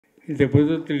இந்த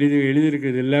புத்தகத்தில்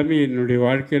எழுதியிருக்கிறது எல்லாமே என்னுடைய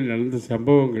வாழ்க்கையில் நடந்த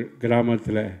சம்பவங்கள்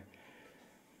கிராமத்தில்.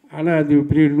 ஆனால் அது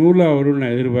பெரிய நூலாக வரும்னு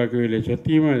நான் எதிர்பார்க்கவே இல்லை,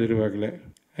 சத்தியமாக எதிர்பார்க்கல.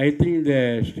 ஐ திங்க் இந்த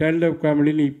ஸ்டாண்டப்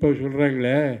காமெடின்னு இப்போ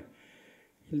சொல்கிறாங்களே,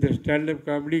 இந்த ஸ்டாண்டப்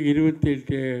காமெடி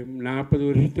 28-40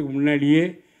 வருஷத்துக்கு முன்னாடியே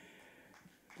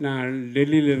நான்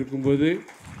டெல்லியில் இருக்கும்போது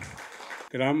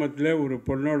கிராமத்தில் ஒரு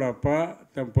பொண்ணோட அப்பா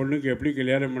தன் பொண்ணுக்கு எப்படி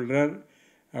கல்யாணம் பண்ணுறார்,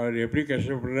 அவர் எப்படி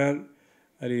கஷ்டப்படுறார்,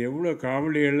 அது எவ்வளோ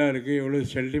காமெடியெல்லாம் இருக்குது, எவ்வளோ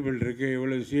சென்டிமெண்ட் இருக்குது,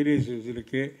 எவ்வளோ சீரியஸ்னஸ்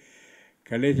இருக்குது.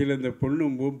 கடைசியில் இந்த பொண்ணு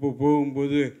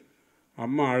போகும்போது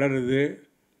அம்மா அலறுது.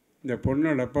 இந்த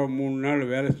பொண்ணோட அப்பா 3 நாள்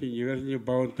வேலை செஞ்சு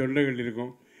பாவம் தொண்டைகள்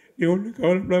இருக்கும். நீ ஒன்றும்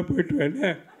கவலைப்படாம போயிட்டு வேணே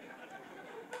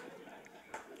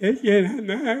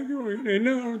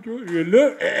என்ன எல்லோ.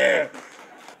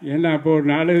 ஏன்னா அப்போ ஒரு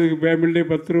நாடகத்துக்கு பேமெண்ட்டே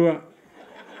 10 ரூபா.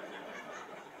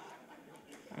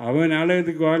 அவன்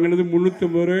நாடகத்துக்கு வாங்கினது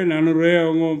 350 ரூபாய் 400 ரூபாய்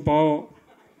அவங்க பாவம்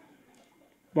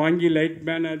வாங்கி லைட்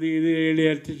மேன் அது இது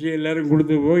அடிச்சு எல்லோரும்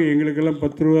கொடுத்து போய் எங்களுக்கெல்லாம்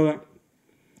 10 ரூபா தான்.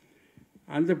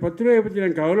 அந்த 10 ரூபாயை பற்றி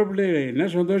நான் கவலைப்படே இல்லை, என்ன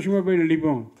சந்தோஷமாக போய்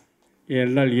நடிப்போம்.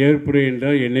 என்னால் ஏற்புரை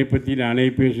என்றால் என்னை பற்றி நானே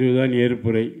பேசுவதுதான்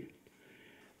ஏற்புரை.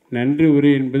 நன்றி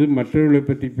உரை என்பது மற்றவர்களை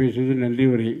பற்றி பேசுவது நன்றி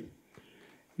உரை.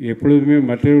 எப்பொழுதுமே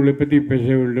மற்றவர்களை பற்றி பேச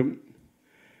வேண்டும்,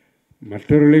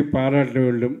 மற்றவர்களை பாராட்ட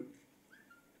வேண்டும்,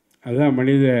 அதுதான்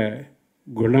மனித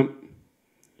குணம்.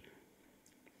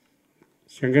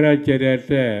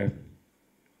 சங்கராச்சாரியார்கிட்ட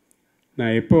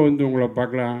நான் எப்போ வந்து உங்களை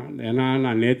பார்க்கலாம், ஏன்னா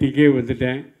நான் நேத்திக்கே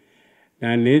வந்துட்டேன்.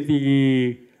 நான் நேத்திக்கு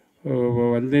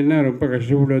வந்தேன்னா ரொம்ப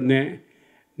கஷ்டப்பட்டு வந்தேன்,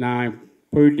 நான்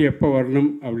போயிட்டு எப்போ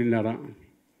வரணும் அப்படின்னாரான்.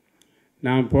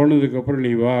 நான் போனதுக்கப்புறம்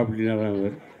நீ வா அப்படின்னாரான்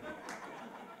அவர்.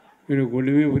 எனக்கு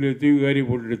ஒன்றுமே புரிய தூக்கி வாரி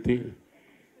போட்டுடுத்து.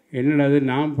 என்னடா அது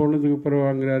நான் போனதுக்கப்புறம்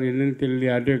வாங்குறாரு என்னன்னு தெரியல,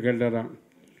 யார்கிட்டயோ கேட்டாரான்.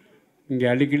 இங்கே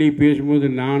அடிக்கடி பேசும்போது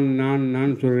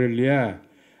நான் சொல்கிறேன் இல்லையா,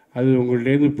 அது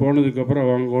உங்கள்கிட்டேருந்து போனதுக்கப்புறம்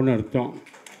வாங்கன்னு அர்த்தம்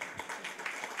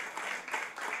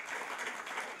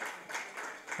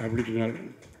அப்படி சொன்னார்.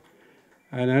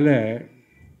 அதனால்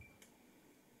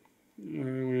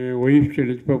ஒய்ஃப்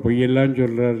நினச்சிப்பா பொய்யெல்லாம்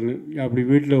சொல்கிறாருன்னு. அப்படி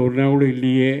வீட்டில் ஒரு நாள் கூட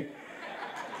இல்லையே,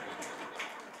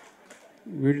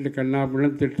 வீட்டில்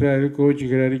கண்ணாப்பெல்லாம் திட்டுறாரு,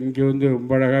 கோச்சிக்கிறாரு, இங்கே வந்து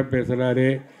ரொம்ப அழகாக பேசுகிறாரு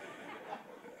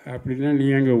அப்படின்னா நீ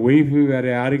அங்கே ஒய்ஃபு வேறு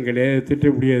யாரும் கிடையாது, திட்ட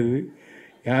முடியாது.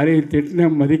 யாரையும் திட்டினா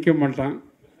மதிக்க மாட்டான்,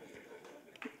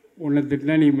 உன்னை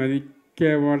திட்டினா நீ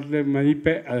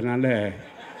மதிப்ப. அதனால்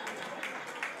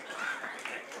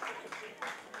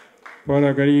போகிற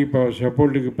கறிக்கு இப்போ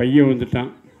சப்போர்ட்டுக்கு பையன்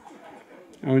வந்துட்டான்.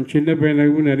 அவன் சின்ன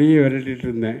பையனுக்கு நிறைய விரட்டிகிட்டு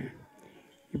இருந்தேன்.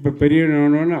 இப்போ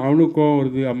பெரியவனோன்னு அவனுக்கு கோவம்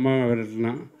வருது, அம்மா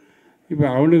விரட்டினான். இப்போ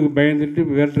அவனுக்கு பயந்துட்டு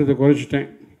விரட்டுறதை குறைச்சிட்டேன்.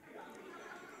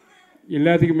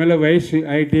 எல்லாத்துக்கும் மேலே வயசு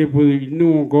ஆகிட்டே போகுது,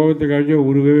 இன்னும் கோபத்தை காய்ச்சா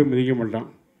உருவவே மதிக்க மாட்டான்.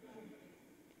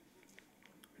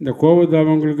 இந்த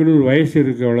கோபத்தாமங்களுக்குன்னு ஒரு வயசு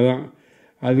இருக்குது, அவ்வளோதான்.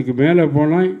 அதுக்கு மேலே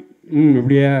போனால்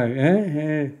இப்படியா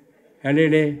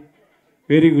அடேடே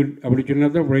வெரி குட் அப்படி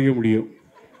சொன்னால் தான் பிழைக்க முடியும்.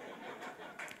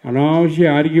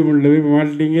 அனாவசியம் ஆர்கியூமெண்ட்டில் போய்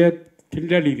மாட்டிங்க,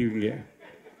 திண்டாடிடுவீங்க.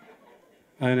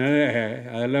 அதனால்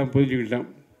அதெல்லாம் புரிஞ்சுக்கிட்டோம்.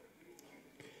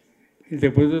 இந்த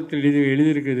புத்தகத்தில்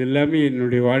எழுதியிருக்கிறது எல்லாமே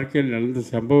என்னுடைய வாழ்க்கையில் நடந்த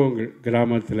சம்பவங்கள்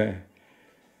கிராமத்தில்.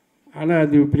 ஆனால்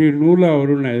அது பெரிய நூலாக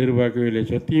வரும்னு நான் எதிர்பார்க்கவே இல்லை,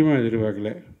 சத்தியமாக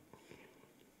எதிர்பார்க்கல.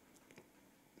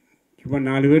 சும்மா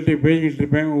 4 பேர்கிட்ட பேசிக்கிட்டு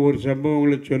இருப்பேன், ஒவ்வொரு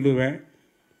சம்பவங்களை சொல்லுவேன்.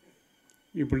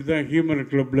 இப்படி தான் ஹியூமர்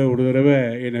கிளப்பில் ஒரு தடவை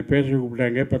என்னை பேச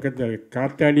கூப்பிட்டாங்க, பக்கத்தில்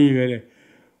காத்தாடி வேறு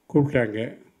கூப்பிட்டாங்க.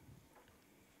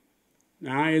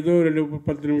 நான் ஏதோ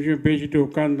 2-10 நிமிஷம் பேசிட்டு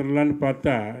உட்காந்துடலான்னு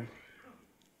பார்த்தா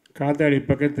காத்தாடி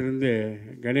பக்கத்துலேருந்து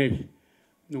கணேஷ்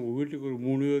உங்கள் வீட்டுக்கு ஒரு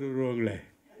 3 பேர் வருவாங்களே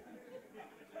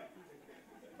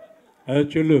அதை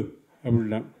சொல்லு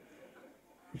அப்படின்னா.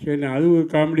 சரி அது ஒரு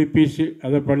காமெடி பீஸு,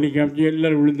 அதை பண்ணி காமிச்சு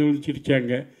எல்லோரும் விழுந்து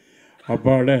சிரித்தாங்க.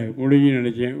 அப்பாவோட முடிஞ்சு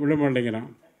நினச்சேன், விட மாட்டேங்கிறான்.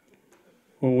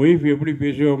 உன் ஒய்ஃப் எப்படி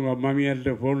பேசுவோம் உங்கள்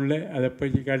மாமியார்கிட்ட ஃபோனில், அதை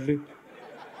பேசி காட்டு.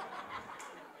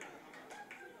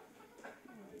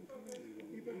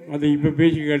 அதை இப்போ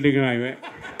பேசி காட்டுக்கிறான் இவன்.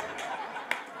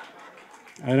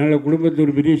 அதனால் குடும்பத்தில்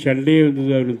ஒரு பெரிய சண்டையே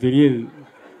வந்தது, அவனுக்கு தெரியாது.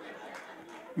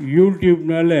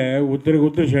 யூடியூப்னால்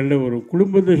ஒருத்தருக்கு சண்டை வரும்,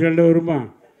 குடும்பத்தில் சண்டை வருமா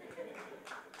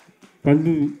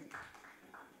வந்து.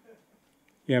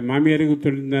 என் மாமியாருக்கு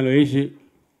 94 வயசு,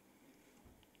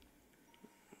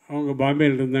 அவங்க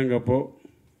பாம்பேயில் இருந்தாங்க. அப்போது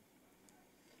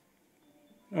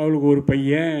அவளுக்கு ஒரு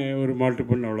பையன் ஒரு மாட்டு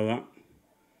பொண்ணு, அவ்வளோதான்.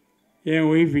 என்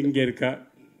ஒய்ஃப் இங்கே இருக்கா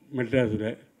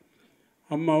மெட்ராஸில்.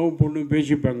 அம்மாவும் பொண்ணும்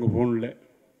பேசிப்பாங்க ஃபோனில்.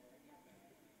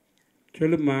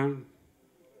 சொல்லும்மா.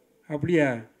 அப்படியா,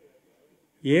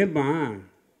 ஏம்மா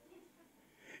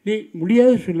நீ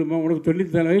முடியாது சொல்லுமா, உனக்கு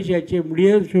 94 வயசு ஆச்சே,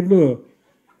 முடியாது சொல்லு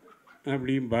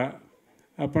அப்படின்பா.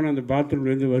 அப்போ நான் அந்த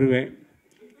பாத்ரூம்லேருந்து வருவேன்.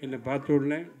 என்னை பார்த்த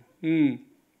உடனே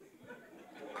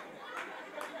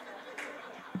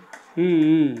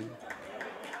ம்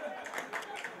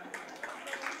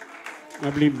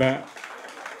அப்படிம்பா.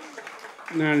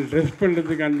 நான் ட்ரெஸ்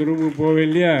பண்ணுறதுக்கு அந்த ரூமுக்கு போவேன்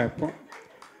இல்லையா,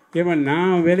 ஏமா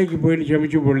நான் வேலைக்கு போயிட்டு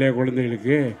சமைச்சு போடலையா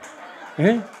குழந்தைகளுக்கு?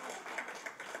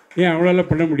 ஏன் அவ்வளோலாம்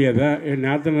பண்ண முடியாதா? என்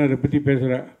நாத்தனாரை பற்றி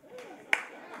பேசுகிறா.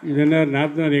 இதெல்லாம்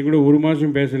நாத்தனார் என் கூட ஒரு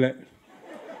மாதம் பேசலை.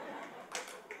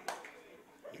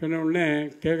 சொன்ன உடனே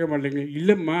கேட்க மாட்டேங்க.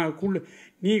 இல்லைம்மா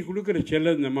நீ கொடுக்குற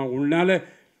செல்லந்தம்மா உன்னால்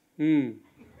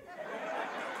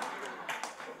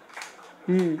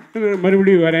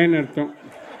மறுபடியும் வரேன்னு அர்த்தம்.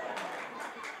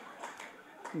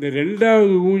 இந்த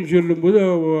ரெண்டாவது சொல்லும்போது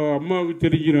அம்மாவுக்கு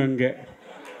தெரிஞ்சிடும் அங்கே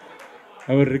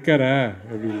அவர் இருக்காரா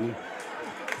அப்படின்னு.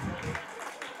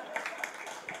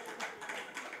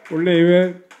 உள்ள இவர்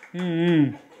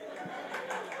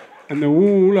அந்த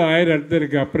ஊழ 1000 அர்த்தம்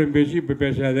இருக்குது, அப்புறம் பேசி இப்போ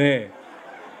பேசாதே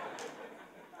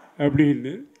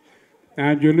அப்படின்னு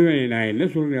நான் சொல்லுவேன். நான் என்ன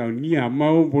சொல்கிறேன், நீ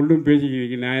அம்மாவும் பொண்ணும்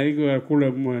பேசிக்கிறீங்க, நான் எதுக்கு கூட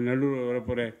நடுவில்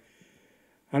வரப்போகிறேன்.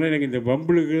 ஆனால் எனக்கு இந்த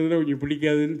பம்புளுக்கிறதுல கொஞ்சம்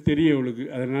பிடிக்காதுன்னு தெரியும் அவளுக்கு.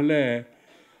 அதனால்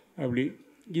அப்படி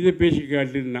இதை பேசி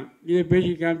காட்டுன்னா இதை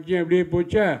பேசி காமிச்சேன். அப்படியே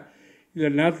போச்சா,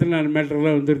 இதில் நாத்தனார்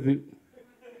மேட்டர்லாம் வந்துடுது.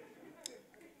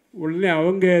 உடனே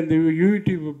அவங்க அந்த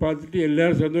யூடியூப்பை பார்த்துட்டு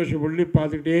எல்லோரும் சந்தோஷப்பட்டு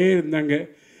பார்த்துக்கிட்டே இருந்தாங்க.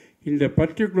 இந்த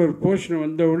பர்டிகுலர் போர்ஷன்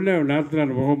வந்த உடனே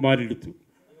நாத்தனார் முகம் மாறிடுது.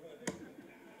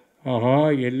 ஆஹா,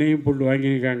 என்னையும் பொண்ணு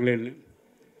வாங்கியிருக்காங்களேன்னு.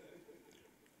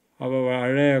 அவள்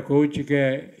அழக கோவிச்சிக்க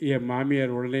என்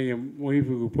மாமியார் உடனே என்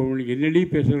ஒய்ஃபுக்கு போகணும், என்னடி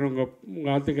பேசுகிறவங்க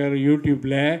உங்கள் ஆத்துக்காரர்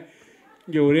யூடியூப்பில்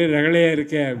இங்கே ஒரே ரகலையாக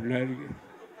இருக்கேன் அப்படின்னாரு.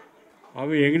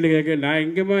 அவள் எங்கிட்ட கேட்க, நான்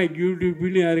எங்கேம்மா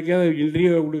யூடியூப்னு யாருக்காவது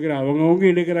இன்டர்வியூ கொடுக்குறேன், அவங்கவுங்க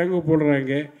எடுக்கிறாங்க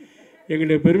போடுறாங்க,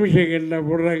 எங்கிட்ட பெர்மிஷன் கேட்டா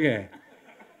போடுறாங்க,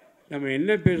 நம்ம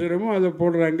என்ன பேசுகிறோமோ அதை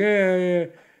போடுறாங்க,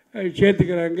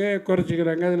 சேர்த்துக்கிறாங்க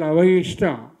குறைச்சிக்கிறாங்க, அதில் அவங்க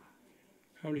இஷ்டம்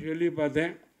அப்படி சொல்லி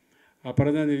பார்த்தேன்.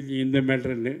 அப்புறம் தான் தெரிஞ்சு இந்த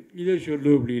மேட்ருன்னு. இதை சொல்லு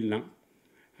அப்படின்னா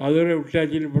அதோட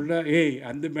விட்டாச்சின்னு போட்டால் ஏய்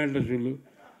அந்த மேட்ரை சொல்லு.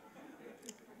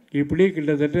 இப்படி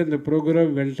கிட்டத்தட்ட இந்த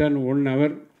ப்ரோக்ராம் வென்டான் 1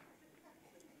 hour.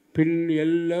 பின்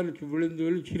எல்லோரும் விழுந்து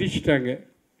சிரிச்சிட்டாங்க.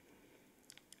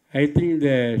 ஐ திங்க்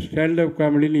இந்த ஸ்டாண்டப்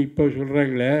காமெடின்னு இப்போ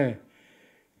சொல்கிறாங்களே,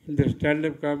 இந்த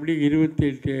ஸ்டாண்டப் காமெடி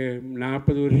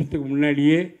 28-40 வருஷத்துக்கு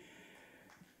முன்னாடியே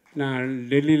நான்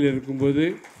டெல்லியில் இருக்கும்போது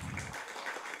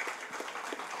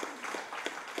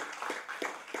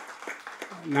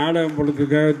நாடகம்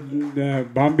போடுறதுக்காக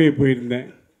பாம்பே போயிருந்தேன்.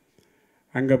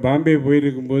 அங்கே பாம்பே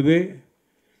போயிருக்கும்போது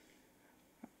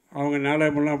அவங்க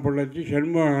நாடகமெல்லாம் போடாச்சு.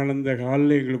 சண்முகானந்த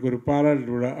ஹாலில் எங்களுக்கு ஒரு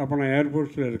பாராட்டு விழா. அப்போ நான்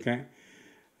ஏர்ஃபோர்ஸில் இருக்கேன்.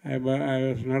 I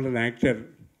was not an actor.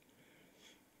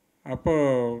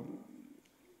 அப்போது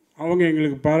அவங்க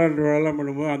எங்களுக்கு பாராட்டு விழாலாம்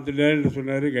பண்ணும்போது அந்த டேரக்டர்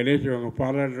சொன்னார், கணேஷ் அவங்க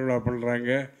பாராட்டு விழா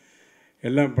பண்ணுறாங்க,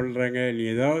 எல்லாம் பண்ணுறாங்க, நீ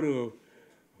ஏதாவது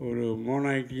ஒரு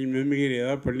மோனாக்டிங் மெமிகிரி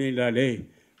ஏதாவது பண்ணிட்டாலே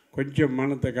கொஞ்சம்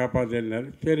மானத்தை காப்பாற்றினார்.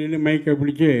 சரின்னு மைக்கை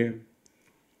பிடிச்சி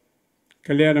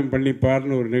கல்யாணம் பண்ணி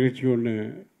பாருன்னு ஒரு நிகழ்ச்சி ஒன்று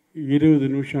 20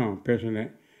 நிமிஷம்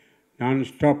பேசினேன். நான்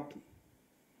ஸ்டாப்.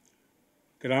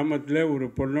 கிராமத்தில் ஒரு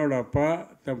பொண்ணோட அப்பா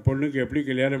தன் பொண்ணுக்கு எப்படி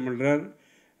கல்யாணம் பண்ணுறார்,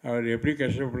 அவர் எப்படி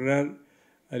கஷ்டப்படுறார்,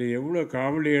 அது எவ்வளோ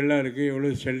காமெடியெல்லாம் இருக்குது,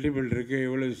 எவ்வளோ சென்டிமெண்ட் இருக்குது,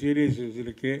 எவ்வளோ சீரியஸ்னஸ்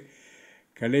இருக்குது.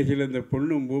 கடைசியில் இந்த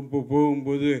பொண்ணு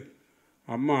போகும்போது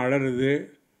அம்மா அலறுது.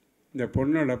 இந்த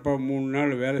பொண்ணோட அப்பா 3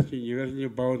 நாள் வேலை செஞ்சு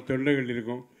பாவம் தொண்டைகள்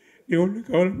இருக்கும். நீ ஒன்றும்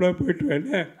கவலைப்படாம போயிட்டு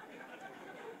வேணே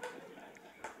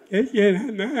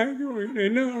என்ன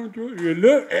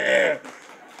எல்லோ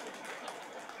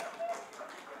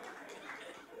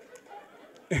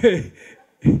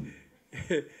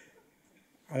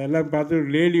அதெல்லாம் பார்த்து ஒரு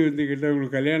லேடி வந்து கிட்ட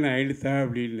உங்களுக்கு கல்யாணம் ஆகிடுதா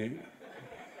அப்படின்னு.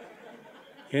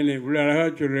 ஏன்னா இவ்வளோ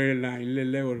அழகாக சொல்கிறேன். நான்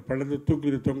இல்லை ஒரு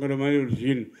படத்தை தொங்குற மாதிரி ஒரு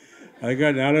சீன்,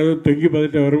 அதுக்காக நாளாவது தொங்கி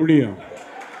பார்த்துட்டு வர முடியும்.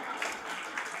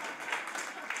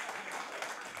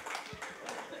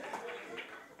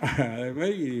 அது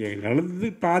மாதிரி நடந்து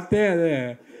பார்த்தேன், அதை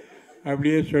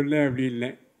அப்படியே சொன்னேன்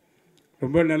அப்படின்னேன்.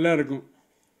 ரொம்ப நல்லாயிருக்கும்.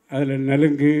 அதில்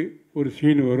நலுங்கு ஒரு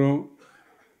சீன் வரும்.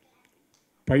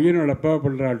 பையனோட அப்பா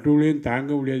பண்ணுற அட்டூழியும்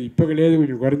தாங்க முடியாது. இப்போ கிடையாது,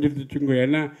 கொஞ்சம் குறைஞ்சிருச்சுங்க.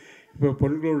 ஏன்னா இப்போ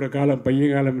பொண்களோட காலம்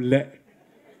பையன் காலம் இல்லை.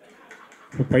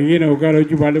 இப்போ பையனை உட்கார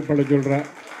வச்சு பாட்டு பாட சொல்கிறா.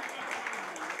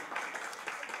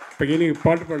 பையனுக்கு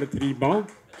பாட்டு பாட தெரியுமா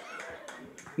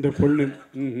இந்த பொண்ணு?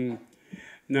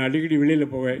 நான் அடிக்கடி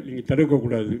வெளியில் போவேன், நீங்கள்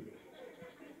தடுக்கக்கூடாது.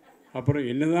 அப்புறம்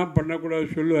என்ன தான் பண்ணக்கூடாது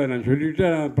சொல்லுவேன். நான் சொல்லிவிட்டு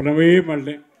நான் பண்ணவே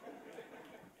மாட்டேன்.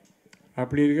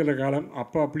 அப்படி இருக்கிற காலம்.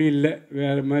 அப்போ அப்படி இல்லை,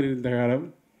 வேறு மாதிரி இருந்த காலம்.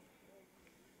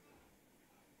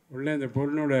 உடனே அந்த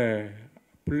பொண்ணோட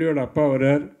பிள்ளையோட அப்பா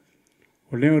வர்றார்.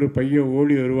 உடனே ஒரு பையன்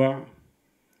ஓடி வருவான்.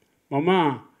 மாமா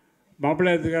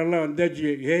மாப்பிள்ளையத்துக்காரெலாம்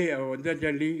வந்தாச்சு. ஏய் அவள்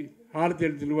வந்தாச்சாண்டி, ஆரத்தி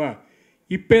எடுத்துடுவா.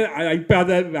 இப்போ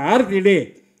அதை ஆரத்திலே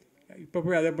இப்போ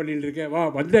போய் அதை பண்ணிகிட்டு இருக்கேன், வா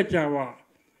வந்தாச்சா வா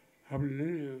அப்படின்னு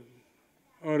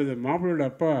அவர் இந்த மாப்பிள்ளையோட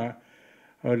அப்பா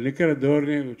அவர் நிற்கிற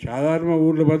தோரணை சாதாரணமாக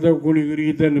ஊரில் பார்த்தா கூலி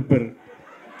குறுக்கி தான் நிற்பார்.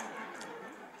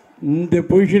 இந்த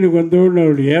பொசிஷனுக்கு வந்தோடனே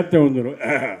அவருடைய ஏற்றம் வந்துடும்.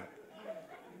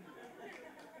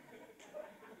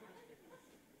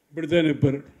 இப்படித்தான்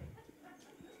நிற்பார்.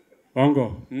 வாங்கோ.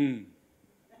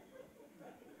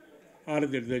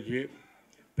 ஆரத்தி எடுத்தாச்சு.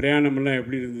 பிரயாணமெல்லாம்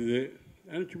எப்படி இருந்தது?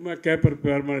 சும்மா கேப்பர்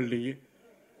ஃபார்மாலிட்டிக்கு.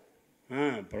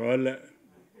 பரவாயில்ல.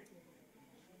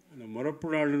 அந்த முறப்பு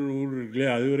நாடுன்னு ஊர் இருக்குல்லையே,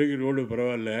 அது வரைக்கும் ரோடு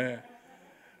பரவாயில்ல.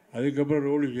 அதுக்கப்புறம்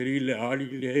ரோடு சரியில்லை,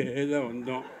 ஆடிக்கிட்டே தான்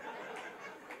வந்தோம்.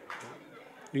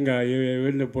 இங்கே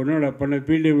இந்த பொண்ணோட அப்பண்ண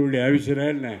பிடபிள்யூடி ஆஃபீஸரா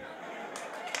என்ன?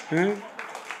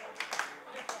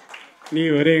 நீ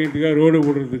வரையறதுக்காக ரோடு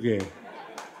போடுறதுக்கு?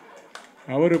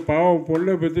 அவர் பாவம்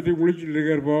பொண்ணை பெற்றுட்டு முழிச்சுட்டு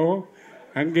இருக்கார் பாவம்.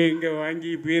 அங்கே இங்கே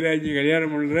வாங்கி பீராஞ்சி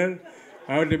கல்யாணம் பண்ணுறார்.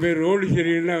 அவர்கிட்ட போய் ரோடு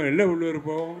சரியில்லைன்னா அவர் என்ன பண்ணுவார்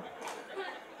பாவம்?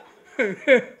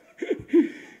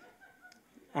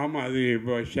 ஆமாம், அது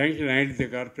இப்போ சேங்ஷன் ஆகிடுச்சு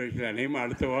கார்பரேஷன். அநேகமாக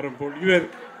அடுத்த வாரம் போட்டு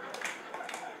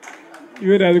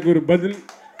இவர் அதுக்கு ஒரு பதில்.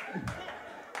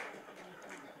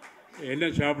 என்ன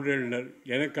சாப்பிட்றார்?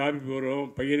 எனக்கு காப்பி போகிறோம்.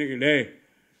 பையனுக்கு டே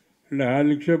இல்லை 6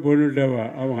 லட்சம் போட்டுட்டாவா?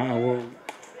 அவன்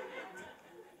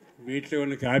வீட்டில்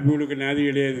ஒன்று காப்பி கொடுக்க நாதி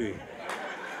கிடையாது.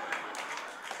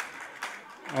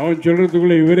 அவன்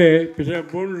சொல்கிறதுக்குள்ளே இவரே பிசா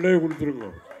போன்லே கொடுத்துருங்க.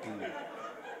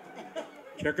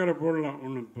 சக்கரை போடலாம்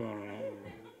ஒன்றும்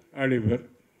ஆலிவர்.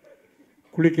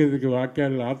 குளிக்கிறதுக்கு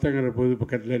வாய்க்கால் ஆத்தங்கரை போது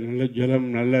பக்கத்தில் நல்ல ஜலம்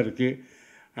நல்லா இருக்குது.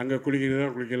 அங்கே குளிக்கிறதா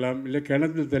குளிக்கலாம், இல்லை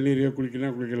கிணத்துல தண்ணீரையோ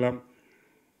குளிக்கலாம் குளிக்கலாம்.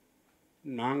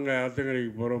 நாங்கள்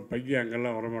ஆத்தங்கரைக்கு போகிறோம், பையன்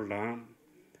அங்கெல்லாம் வரமாட்டான்.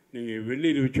 நீங்கள்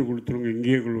வெந்நீர் வச்சு கொடுத்துருங்க,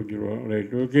 இங்கேயே குளிச்சிடுவோம்.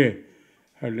 Right, okay.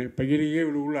 அப்படி பையனுக்கே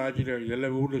இவ்வளோ ஆச்சிட்டு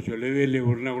இதெல்லாம் வீட்டில் சொல்லவே இல்லை.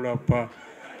 ஒருனா கூட அப்பா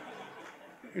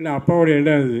இல்லை, அப்பாவோட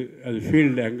இடம் அது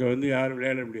ஃபீல்டு. அங்கே வந்து யாரும்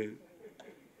விளையாட முடியாது.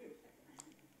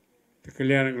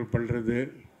 கல்யாணங்கள் பண்ணுறது,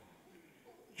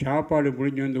 சாப்பாடு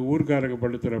முடிஞ்சு வந்து ஊருக்காரங்க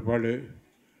படுத்துகிற பாடு.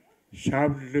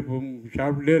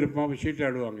 சாப்பிட்டுட்டே இருப்பான், சீட்டு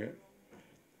ஆடுவாங்க.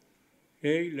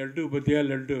 ஏய் லட்டு பற்றியா?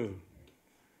 லட்டு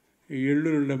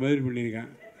எள்ளூரில் பதில்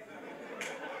பண்ணியிருக்கான்.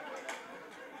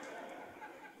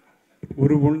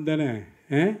 ஒரு பொண்ணு தானே,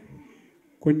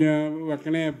 கொஞ்சம்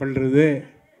வக்கனையாக பண்ணுறது.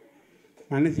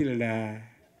 மனசில்லைடா,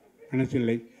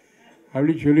 மனசில்லை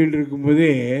அப்படி சொல்லிகிட்டு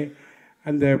இருக்கும்போதே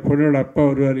அந்த பொண்ணோட அப்பா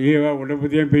வருவார். ஏவா உன்னை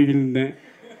பற்றியாக பேசிட்டு இருந்தேன்.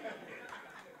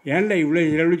 ஏன்டா இவ்வளோ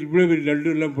பெரிய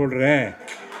லட்டு எல்லாம் போடுற?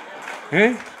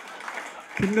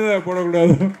 சின்னதாக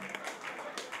போடக்கூடாது.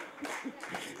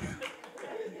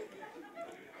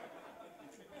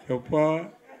 எப்பா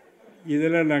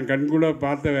இதெல்லாம் நான் கண்கூட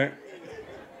பார்த்தவன்.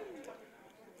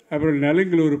 அப்புறம்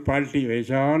நலுங்கில் ஒரு பாட்டி,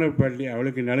 வயசான பாட்டி.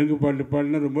 அவளுக்கு நலுங்கு பாட்டு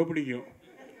பாடினா ரொம்ப பிடிக்கும்.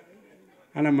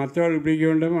 ஆனால் மற்றவளுக்கு பிடிக்க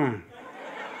வேண்டாமா?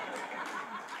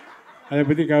 அதை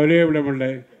பற்றி கவலையே விட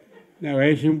மாட்டேன். நான்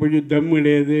வயசும் கொஞ்சம் தம்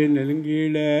கிடையாது.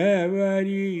 நெருங்கில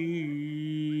வாரி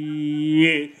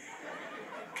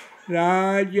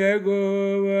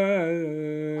ராஜகோவா.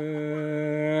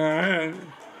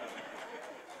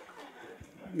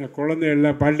 இந்த குழந்தை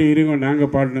எல்லாம் பாட்டி இருங்க,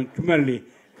 நாங்கள் பாடணும். சும்மா இல்லையே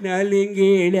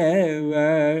நலுங்கில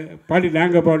பாட்டி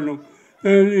நாங்கள் பாடணும்.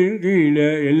 நலுங்கில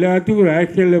எல்லாத்துக்கும் ஒரு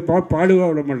ஆக்ஷனில் பாடுவா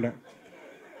விட மாட்டேன்.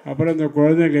 அப்புறம் அந்த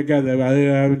குழந்தை கேட்காது. அது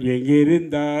எங்கே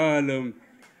இருந்தாலும்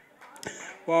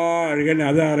வாழ்கன்னு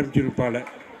அதை ஆரம்பிச்சிருப்பாள்.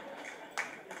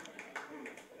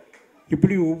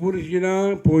 இப்படி ஒவ்வொரு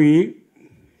சீனாக போய்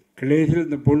கடைசியில்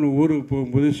இந்த பொண்ணு ஊருக்கு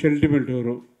போகும்போது சென்டிமெண்ட்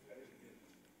வரும்.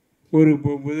 ஊருக்கு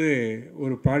போகும்போது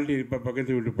ஒரு பாட்டி இருப்பாள்,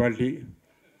 பக்கத்து வீட்டு பாட்டி.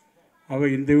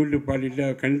 அவள் இந்த வீட்டு பாட்டிகிட்ட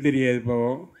கண் தெரியாது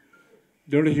பாவம்.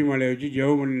 துளசி மாலையை வச்சு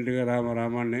ஜெபம் பண்ணிட்டுருக்க ராம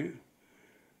ராமான்னு.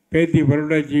 பேத்தி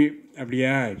பரவடாச்சு.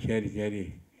 அப்படியா? சரி சரி,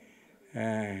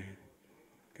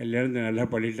 கல்யாணத்தை நல்லா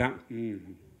பண்ணிட்டான்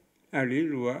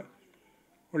அப்படின்னுவா.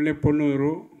 உடனே பொண்ணு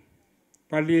வரும்.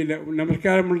 பாட்டியில்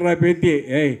நமஸ்காரம் பண்ணுறா பேத்தி.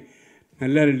 ஏய்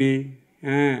நல்லா ரெடி.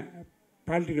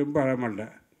 பாட்டி ரொம்ப அழமாட்டா.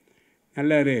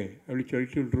 நல்லா இரு அப்படி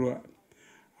சொல்லிட்டு விட்டுருவா.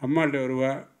 அம்மாட்ட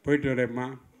வருவா. போயிட்டு வரேம்மா.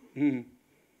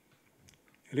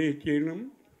 நிறைய செய்யணும்.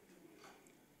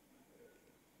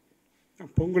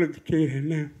 பொங்கலுக்கு செய்ய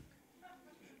என்ன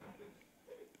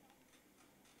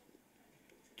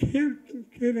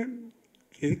செய்கிறேன்.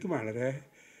 எதுக்கு மாடற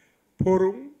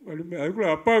போகிறோம் அப்படி. அதுக்குள்ள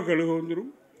அப்பா கழுக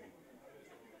வந்துடும்.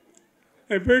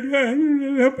 போயிட்டு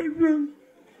பண்ணுறோம்.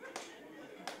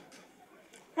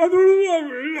 அதோடு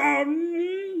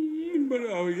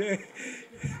அவங்க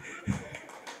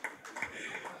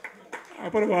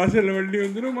அப்புறம் வாசலில் வண்டி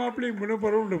வந்துடும். மாப்பிள்ளையும் முன்ன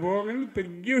புறப்பட்டு போவாங்கன்னு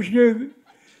பெரிய விஷயம் இது.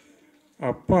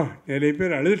 அப்பா நிறைய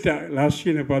பேர் அழுதுட்டா லாஸ்ட்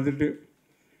சீனை பார்த்துட்டு.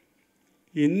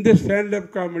 இந்த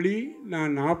ஸ்டாண்டப் காமெடி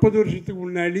நான் 40 வருஷத்துக்கு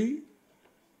முன்னாடி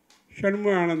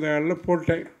சண்முக ஆனந்தாரில்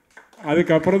போட்டேன்.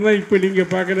 அதுக்கப்புறம் தான் இப்போ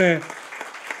நீங்கள் பார்க்குற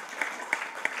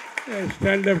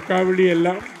ஸ்டாண்டப் காமெடி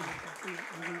எல்லாம்.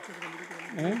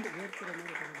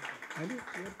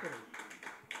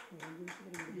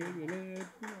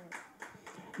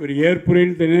 ஒரு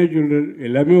ஏற்புரைன்னு தனியாக சொல்கிறார்.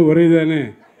 எல்லாமே உரை தானே.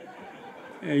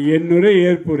 என்னுரை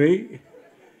ஏற்புரை,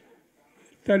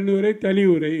 தன்னுரை தனி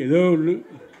உரை, ஏதோ ஒன்று.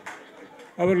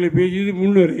 அவர்களை பேசியது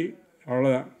முன்னுரை,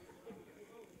 அவ்வளோதான்.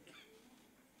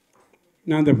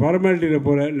 நான் அந்த ஃபார்மாலிட்டியில்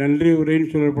போகிறேன். நன்றி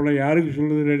உரைன்னு சொல்ல போனால் யாருக்கு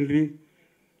சொல்கிறது நன்றி?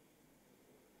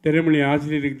 திரைமணி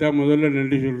ஆசிரியருக்கு தான் முதல்ல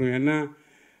நன்றி சொல்லணும். ஏன்னா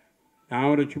நான்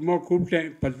அவரை சும்மா கூப்பிட்டேன்,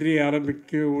 பத்திரிகை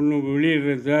ஆரம்பிக்க ஒன்றும்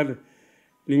வெளியிடுறேன் சார்,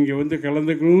 நீங்கள் வந்து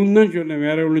கலந்துக்கணும்னு தான் சொன்னேன்,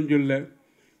 வேறு ஒன்றும் சொல்ல.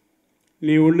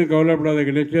 நீ ஒன்றும் கவலைப்படாத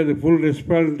கிடைச்சி, அது ஃபுல்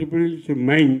ரெஸ்பான்சிபிலிட்டி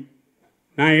மைண்ட்,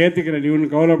 நான் ஏற்றுக்கிறேன், நீ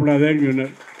ஒன்றும் கவலைப்படாதேன்னு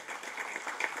சொன்னார்.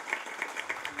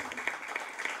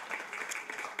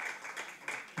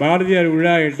 பாரதியார்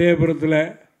விழா எட்டயபுரத்தில்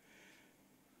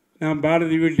நான்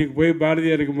பாரதி வீட்டுக்கு போய்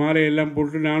பாரதியாருக்கு மாலையெல்லாம்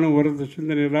போட்டு நானும் உரத்த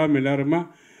சிந்தனை இல்லாமல் எல்லாருமா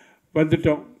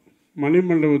வந்துட்டோம்.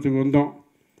 மணிமண்டபத்துக்கு வந்தோம்.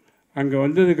 அங்கே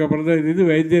வந்ததுக்கப்புறம் தான் இது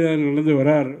வைத்தியநாதன் நடந்து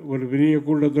வரார் ஒரு பெரிய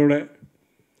கூட்டத்தோடு.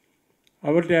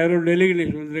 அவர்கிட்ட யாரோ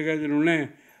டெலிகேஷன் வந்திருக்காருன்னொடனே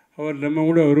அவர் நம்ம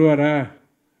கூட வருவாரா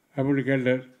அப்படின்னு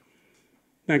கேட்டார்.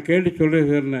 நான் கேட்டு சொல்கிறேன்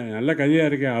சார், நான் நல்ல கதையாக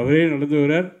இருக்கேன், அவரே நடந்து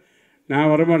வரார்,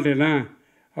 நான் வரமாட்டேனா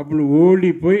அப்படின்னு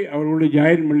ஓடி போய் அவரோட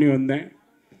ஜாயின் பண்ணி வந்தேன்.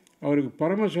 அவருக்கு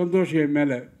பரம சந்தோஷம் என்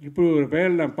மேலே. இப்படி ஒரு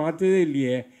பெயர் நான் பார்த்ததே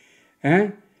இல்லையே,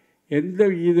 எந்த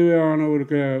விதமான ஒரு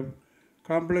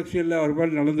காம்ப்ளெக்ஸ் இல்லை, அவர்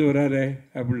மாதிரி நடந்து வராரு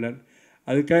அப்படின்னார்.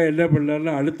 அதுக்காக என்ன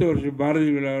பண்ணார்னா, அடுத்த வருஷம் பாரதி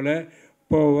விழாவில்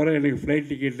போக வர எனக்கு ஃப்ளைட்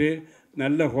டிக்கெட்டு,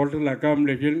 நல்ல ஹோட்டல்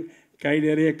அக்காமடேஷன், கை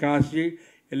நிறைய காசு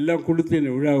எல்லாம் கொடுத்து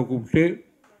என்னை விழாவை கூப்பிட்டு,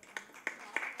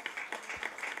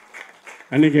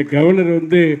 அன்றைக்கி கவர்னர்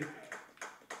வந்து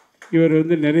இவர்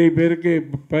வந்து நிறைய பேருக்கு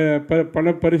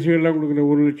பண பரிசுகள்லாம் கொடுக்குற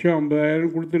 1,50,000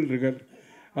 கொடுத்துட்டுருக்கார்.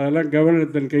 அதெல்லாம்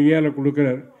கவர்னர் தன் கையால்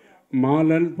கொடுக்குறார்.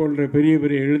 மாலன் போன்ற பெரிய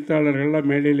பெரிய எழுத்தாளர்கள்லாம்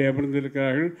மேடையில்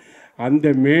அமர்ந்திருக்கிறார்கள். அந்த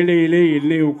மேடையிலே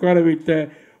என்னை உட்கார வைத்த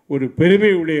ஒரு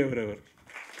பெருமை உடையவர் அவர்.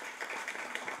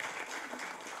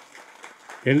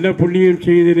 என்ன புண்ணியம்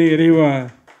செய்தனே இறைவா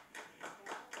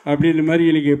அப்படின்ற மாதிரி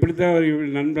எனக்கு எப்படித்தான்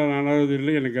அவர் நண்பன் ஆனாவது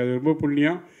இல்லை, எனக்கு அது ரொம்ப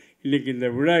புண்ணியம். இன்றைக்கி இந்த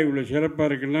விழா இவ்வளோ சிறப்பாக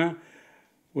இருக்குன்னா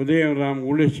உதயராம்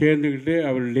கூட சேர்ந்துக்கிட்டு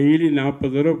அவர் டெய்லி 40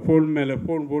 தடவை ஃபோன் மேலே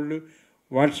ஃபோன் போட்டு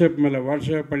வாட்ஸ்அப் மேலே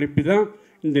வாட்ஸ்அப் அனுப்பி தான்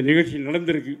இந்த நிகழ்ச்சி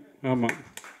நடந்திருக்கு. ஆமாம்,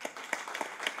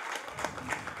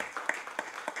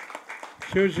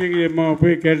 சிவசங்கரி அம்மாவை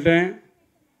போய் கேட்டேன்.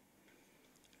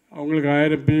 அவங்களுக்கு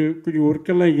 1000 கொஞ்சம்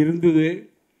ஒர்க்கெல்லாம் இருந்தது.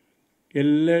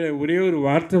 எல்லாம் ஒரே ஒரு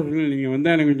வார்த்தை சொன்ன, நீங்கள்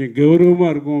வந்தால் எனக்கு கொஞ்சம்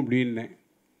கௌரவமாக இருக்கும் அப்படின்னேன்.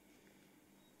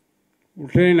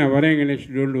 உடனே நான் வரேன்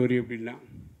கணேஷ், டோன்ட் வரி அப்படின்னா.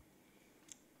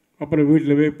 அப்புறம்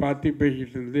வீட்டில் போய் பார்த்து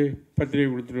பேசிகிட்டு இருந்து பத்திரிகை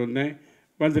கொடுத்துட்டு வந்தேன்.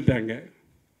 வந்துட்டாங்க.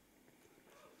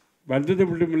 வந்தது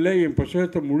மட்டும் இல்லை, என்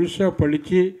புத்தகத்தை முழுசாக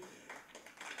படித்து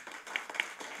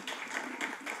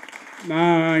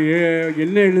நான்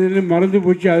என்ன எழுதுன்னு மறந்து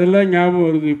போச்சு, அதெல்லாம் ஞாபகம்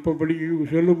வருது இப்போ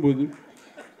படிக்க சொல்லும்போது.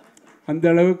 அந்த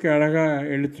அளவுக்கு அழகாக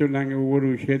எழுத சொன்னாங்க ஒவ்வொரு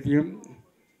விஷயத்தையும்.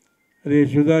 அதே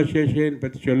சுதா சேஷன்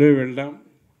பற்றி சொல்லவே வேண்டாம்.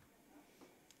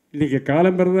 இன்றைக்கி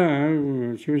காலம்பரை தான்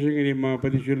சிவசங்கரி அம்மா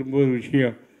பற்றி சொல்லும்போது ஒரு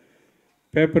விஷயம்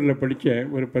பேப்பரில் படித்த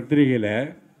ஒரு பத்திரிகையில்,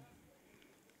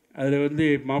 அதில் வந்து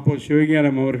மாப்போ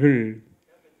சிவஞானம் அவர்கள்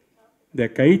இந்த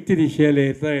கைத்தறி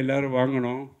சேலையை தான் எல்லோரும்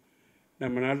வாங்கணும்,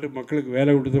 நம்ம நாட்டு மக்களுக்கு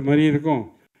வேலை கொடுத்த மாதிரி இருக்கும்,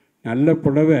 நல்ல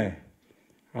புடவை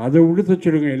அதை உடுத்த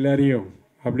சொல்லுங்க எல்லாரையும்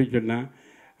அப்படின்னு சொன்னால்,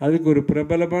 அதுக்கு ஒரு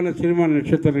பிரபலமான சினிமா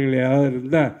நட்சத்திரங்கள் யாராவது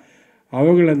இருந்தால்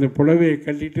அவங்கள அந்த புடவையை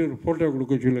கட்டிட்டு ஒரு ஃபோட்டோ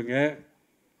கொடுக்க சொல்லுங்கள்,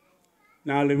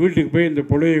 4 வீட்டுக்கு போய் இந்த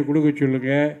புடவையை கொடுக்க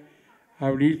சொல்லுங்கள்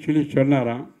அப்படின்னு சொல்லி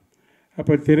சொன்னாராம்.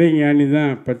 அப்போ திரைஞானி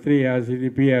தான் பத்திரிகை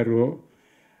ஆசிரியர் பிஆர்ஓ.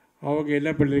 அவங்க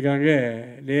என்ன பண்ணியிருக்காங்க,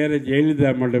 நேராக ஜெயலலிதா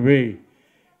அம்மாட்ட போய்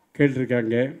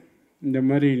கேட்டிருக்காங்க, இந்த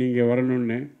மாதிரி நீங்கள்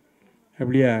வரணும்னு.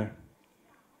 அப்படியா,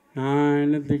 நான்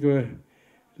என்னத்துக்கு,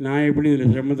 நான் எப்படி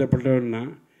இதில் சம்மந்தப்பட்டவன்னா,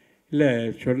 இல்லை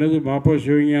சொன்னது மாப்போ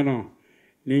சிவஞானம்,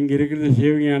 நீங்கள் இருக்கிறது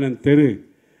சிவஞானம் தெரு,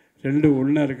 2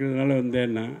 ஒன்றா இருக்கிறதுனால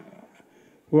வந்தேன்னா.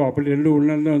 ஓ அப்படி 2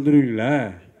 ஒன்றா இருந்தால் வந்துடுவீங்களா?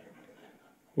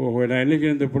 ஓஹோ, நான் என்னைக்கு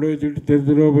இந்த புடவை தூக்கிட்டு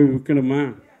தெருவா போய் விற்கணுமா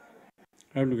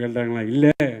அப்படின்னு கேட்டாங்களா?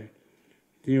 இல்லை,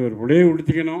 நீ ஒரு புடவை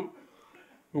உடுத்திக்கணும்,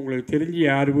 உங்களுக்கு தெரிஞ்சு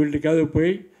யார் வீட்டுக்காவது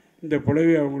போய் இந்த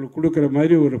புடவை அவங்களுக்கு கொடுக்குற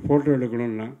மாதிரி ஒரு ஃபோட்டோ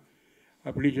எடுக்கணும்னா.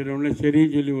 அப்படி சொன்னோடனே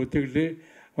சரின்னு சொல்லி ஒத்துக்கிட்டு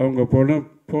அவங்க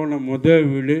போன முதல்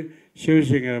வீடு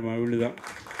சிவசங்கரி அம்மா வீடு தான்.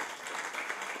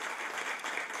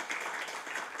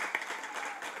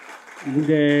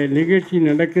 இந்த நிகழ்ச்சி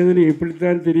நடக்குதுன்னு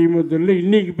எப்படித்தான் தெரியுமோ தெரியல,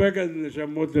 இன்றைக்கி பார்க்க அந்த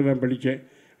சம்பவத்தை நான் படித்தேன்,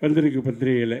 வந்திருக்கு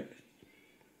பத்திரிகையில்.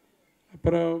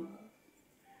 அப்புறம்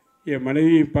என்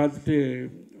மனைவியை பார்த்துட்டு,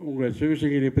 உங்கள்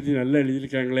சிவசங்கரியை பற்றி நல்லா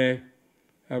எழுதியிருக்காங்களே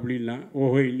அப்படின்னா.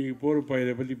 ஓஹோ, இன்றைக்கி போகிறப்பா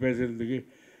இதை பற்றி பேசுகிறதுக்கு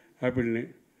அப்படின்னு.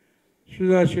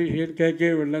 சுதாசேஷன்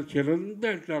கேட்கவே வேண்டாம்,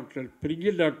 சிறந்த டாக்டர்,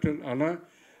 பெரிய டாக்டர். ஆனால்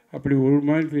அப்படி ஒரு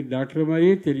மாதிரி டாக்டர்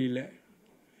மாதிரியே தெரியல.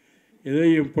 ஏதோ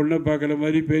என் பொண்ணை பார்க்குற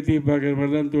மாதிரி பேத்தியை பார்க்குற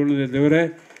மாதிரி தான் தோணுதே தவிர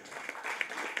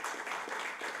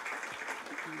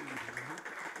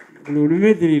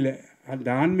ஒன்றுமே தெரியல. அந்த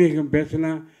ஆன்மீகம்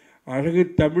பேசினா அழகு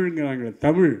தமிழ்ங்கிறாங்களே,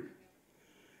 தமிழ்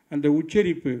அந்த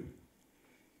உச்சரிப்பு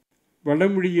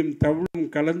வடமொழியும் தமிழும்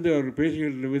கலந்து அவர்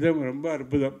பேசுகிற விதம் ரொம்ப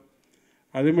அற்புதம்.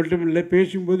 அது மட்டும் இல்லை,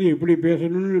 பேசும்போது எப்படி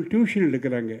பேசணும்னு டியூஷன்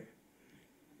எடுக்கிறாங்க.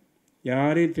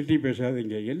 யாரையும் திட்டி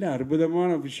பேசாதீங்க, என்ன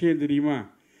அற்புதமான விஷயம் தெரியுமா?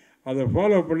 அதை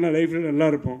ஃபாலோ பண்ணால் லைஃப்பில் நல்லா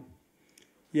இருப்போம்.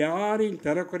 யாரையும்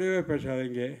தரக்குறைவாக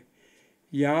பேசாதீங்க,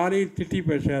 யாரையும் திட்டி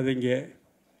பேசாதீங்க,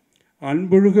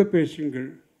 அன்பொழுக பேசுங்கள்,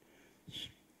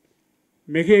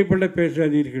 மிகைப்பட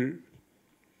பேசாதீர்கள்,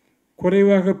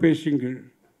 குறைவாக பேசுங்கள்,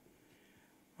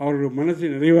 அவர்கள் மனசை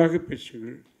நிறைவாக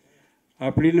பேசுங்கள்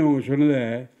அப்படின்னு அவங்க சொன்னதை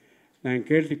நான்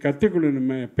கேட்டு கற்றுக்கணும்.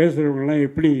 நம்ம பேசுகிறவங்களாம்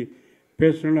எப்படி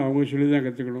பேசணும்னு அவங்க சொல்லி தான்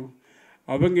கற்றுக்கணும்.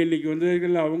 அவங்க இன்றைக்கி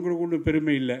வந்ததுக்குள்ள அவங்களுக்கு ஒன்றும்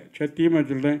பெருமை இல்லை, சத்தியமாக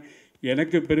சொல்கிறேன்.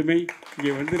 எனக்கு பெருமை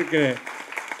இங்கே வந்திருக்கிற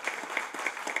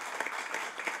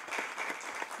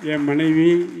என் மனைவி,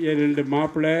 என் 2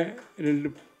 மாப்பிள்ளை, 2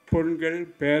 பொண்கள்,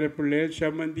 பேரப்பிள்ளை,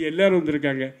 சம்மந்தி எல்லோரும்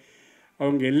வந்திருக்காங்க.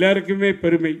 அவங்க எல்லாருக்குமே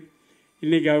பெருமை.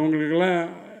 இன்றைக்கி அவங்களுக்கெல்லாம்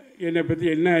என்னை பற்றி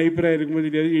என்ன அபிப்பிராயம் இருக்கும்போது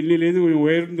தெரியாது. இன்னிலேருந்து கொஞ்சம்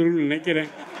உயர்ந்துருன்னு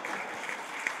நினைக்கிறேன்.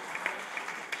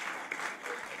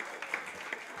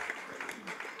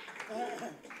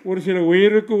 ஒரு சில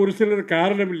உயருக்கு ஒரு சிலர்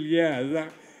காரணம் இல்லையா,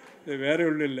 அதுதான், வேறு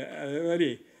ஒன்றும் இல்லை. அதே மாதிரி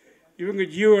இவங்க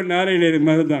ஜீவ நாராயணர்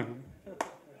மாதிரி தான்,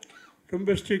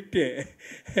 ரொம்ப ஸ்ட்ரிக்ட்டு.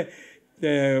 இந்த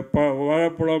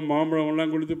வாழைப்பழம்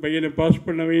மாம்பழம்லாம் கொடுத்து பையனை பாஸ்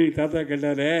பண்ணவே தாத்தா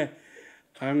கேட்டாரே,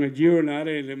 அவங்க ஜீவ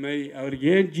நாராயணர் மாதிரி. அவருக்கு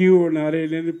ஏன் ஜீவ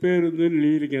நாராயணன்னு பேர் இருந்துன்னு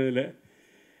எழுதியிருக்கேன். அதில்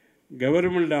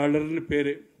கவர்மெண்ட் ஆர்டர்னு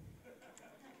பேர்.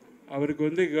 அவருக்கு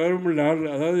வந்து கவர்மெண்ட்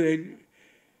ஆர்டர், அதாவது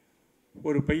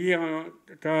ஒரு பையன்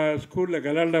ஸ்கூலில்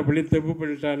கலாண்டா பண்ணி தப்பு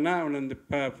பண்ணிட்டான்னா அவனை அந்த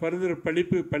ஃபர்தர்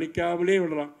படிப்பு படிக்காமலே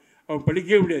விடுறான். அவன்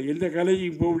படிக்கவே முடியாது, எந்த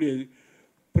காலேஜுக்கும் போக முடியாது.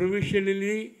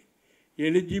 ப்ரொவிஷனலி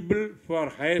எலிஜிபிள்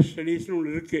ஃபார் ஹையர் ஸ்டடீஸ்னு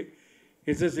ஒன்று இருக்குது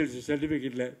எஸ்எஸ்எல்சி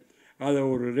சர்டிஃபிகேட்டில். அதை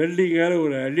ஒரு ரெண்டிங்கால்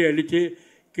ஒரு அடித்து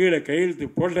கீழே கையெழுத்து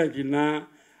போட்டாச்சுன்னா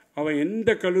அவன் எந்த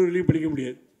கல்லூரிலையும் படிக்க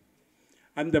முடியாது.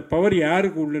 அந்த பவர்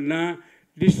யாருக்கு உண்டுன்னா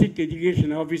டிஸ்ட்ரிக்ட்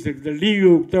எஜுகேஷன் ஆஃபீஸருக்கு தான்,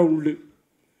 டிஓக்கு தான் உண்டு,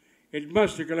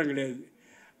 ஹெட்மாஸ்டருக்கெல்லாம் கிடையாது.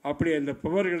 அப்படி அந்த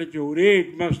பவர் கிடைச்ச ஒரே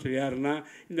ஹெட்மாஸ்டர் யாருன்னா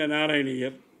இந்த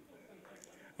நாராயணியர்.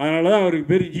 அதனால தான் அவருக்கு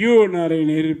பேர் ஜியோ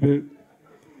நாராயணியர் பேர்.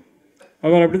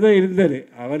 அவர் அப்படி தான் இருந்தார்.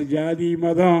 அவர் ஜாதி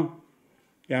மதம்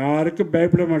யாருக்கும்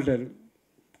பயப்பட மாட்டார்.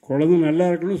 குழந்தை நல்லா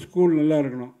இருக்கணும், ஸ்கூல் நல்லா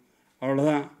இருக்கணும்,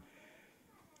 அவ்வளோதான்.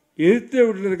 எதிர்த்த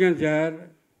வீட்டில் இருக்கேன் சார்,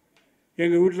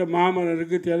 எங்கள் வீட்டில் மாமரம்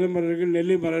இருக்குது, தென்னை மரம் இருக்குது,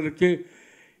 நெல்லி மரம் இருக்குது.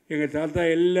 எங்கள் தாத்தா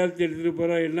எல்லாத்தையும் எடுத்துகிட்டு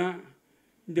போகிறோம். என்ன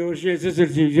இந்த வருஷம்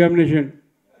எஸ்எஸ்எல்சி எக்ஸாமினேஷன்,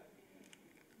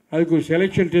 அதுக்கு ஒரு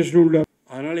செலெக்ஷன் டெஸ்ட் உண்டு.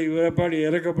 அதனால் இவரை பாடி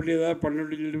இறக்கப்பட்டு ஏதாவது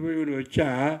பண்ணணும்னு சொல்லிட்டு போய் இவர் வச்சா,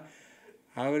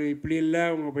 அவர் இப்படி இல்லை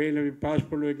உங்கள் பையனை பாஸ்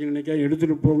பண்ண வைக்கணும்னு நினைக்கா,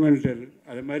 எடுத்துகிட்டு போங்கன்ட்டார்.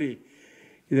 அது மாதிரி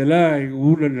இதெல்லாம் எங்கள்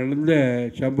ஊரில் நடந்த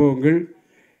சம்பவங்கள்.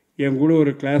 என் கூட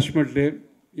ஒரு கிளாஸ்மேட்டு,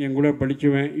 என் கூட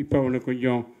படித்தவன், இப்போ அவனுக்கு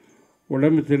கொஞ்சம்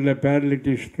உடம்பு தெரியல,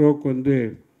 பேரலிட்டிக் ஸ்ட்ரோக் வந்து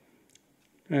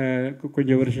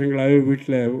கொஞ்சம் வருஷங்களாகவே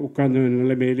வீட்டில் உட்கார்ந்த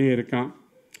நிலைமையிலே இருக்கான்.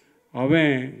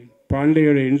 அவன்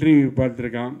பாண்டியோட இன்டர்வியூ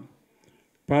பார்த்துருக்கான்.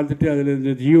 பார்த்துட்டு அதில்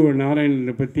இந்த ஜீவ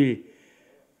நாராயணனை பற்றி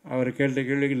அவர் கேட்ட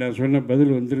கேள்விக்கு நான் சொன்ன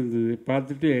பதில் வந்திருந்தது.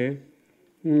 பார்த்துட்டு,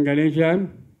 கணேஷா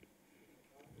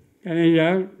கணேஷா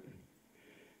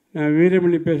நான்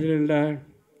வீரமணி பேசுகிறேன்டா.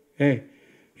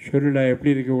 சொல்லுடா,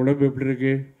 எப்படி இருக்குது, உடம்பு எப்படி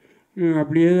இருக்குது?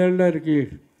 அப்படியே தான்டா இருக்குது.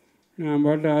 நான்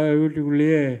பாட்டு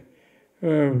வீட்டுக்குள்ளேயே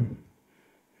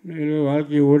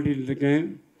வாழ்க்கையை ஓட்டிகிட்டு இருக்கேன்.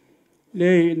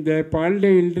 இந்த பாண்டே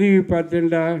இன்டர்வியூ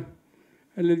பார்த்தேன்டா,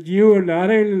 அதில் ஜீவ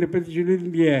நாராயணனை பற்றி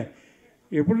சொல்லியிருந்திய,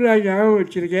 எப்படிடா ஞாபகம்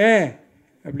வச்சுருக்க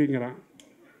அப்படிங்கிறான்.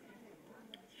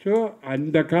 ஸோ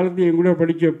அந்த காலத்தில் என் கூட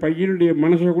படித்த பையனுடைய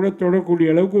மனசை கூட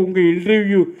தொடக்கூடிய அளவுக்கு உங்கள்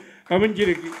இன்டர்வியூ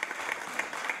அமைஞ்சிருக்கு.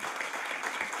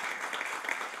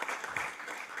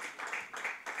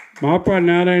 மாப்பா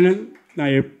நாராயணன்,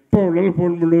 நான் எப்போ அவ்வளோ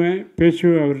ஃபோன் பண்ணுவேன்,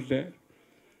 பேசுவேன் அவர்கிட்ட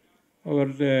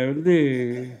வந்து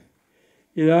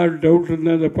ஏதாவது டவுட்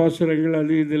இருந்தால் அந்த பாசுரங்கள்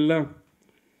அது இதெல்லாம்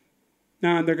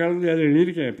நான் அந்த காலத்தில் அதை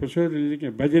எழுதியிருக்கேன், புத்தகத்தில்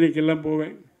எழுதியிருக்கேன். பஜனைக்கெல்லாம்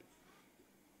போவேன்.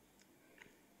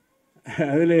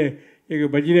 அதில்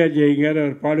எங்கள் பஜ்ராஜ் ஐயங்கார்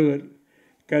அவர் பாடுவார்,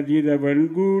 கதிர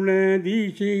வன்குண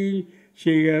தீசை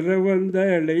சிகர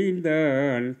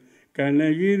வந்தடைந்தான்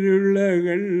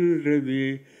கனகிருள்ளகன்றது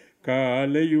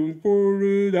காலையும்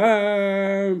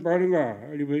பொழுதான். பாடுங்க,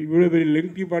 அப்படி இவ்வளோ பெரிய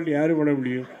லெங்க்தி பாட்டு யாரும் பாட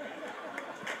முடியும்?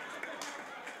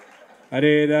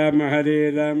 ஹரே ராம் ஹரே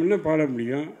ராம்னு பாட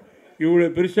முடியும். இவ்வளோ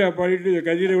பெருசாக பாடிட்டு இந்த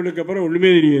கதிரவனுக்கு அப்புறம் ஒன்றுமே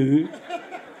தெரியாது.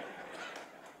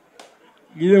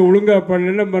 இதை ஒழுங்காக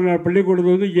பண்ணலன்னா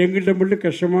பள்ளிக்கூடத்தில் வந்து எங்கிட்ட மட்டும்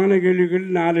கஷ்டமான கேள்விகள்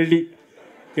 4 அடி,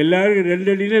 எல்லாருக்கும்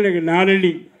 2 அடியில் எனக்கு 4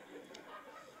 அடி.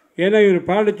 ஏன்னா இவர்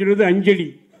பாட சொல்வது 5 அடி.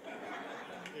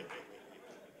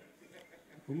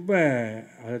 ரொம்ப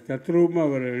அதை தத்ரூபமாக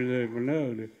அவர் எழுத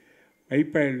அவர்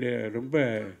வைப்பாயில் ரொம்ப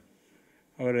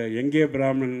அவர் எங்கே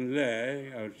பிராமணனில்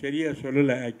அவர் சரியாக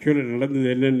சொல்லலை. ஆக்சுவலாக நடந்தது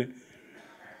என்னென்னு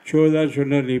ஷோ தான்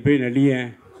சொன்னார், நீ போய் நடியேன்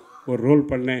ஒரு ரோல்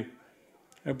பண்ணேன்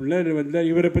அப்படின்னா வந்தால்.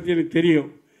 இவரை பற்றி எனக்கு தெரியும்,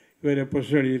 இவர்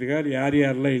புஸ்தகம் எழுதியிருக்கார், யார்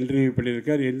யாரெல்லாம் இன்டர்வியூ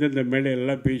பண்ணியிருக்கார், எந்தெந்த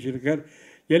மேடையெல்லாம் பேசியிருக்கார்,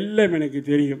 எல்லாம் எனக்கு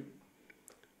தெரியும்.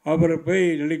 அவரை போய்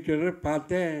நடிக்க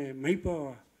பார்த்தேன்.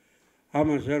 மைப்பாவா?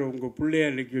 ஆமாம் சார், உங்கள் பிள்ளையா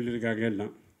நடிக்க சொல்லியிருக்காங்கன்னா.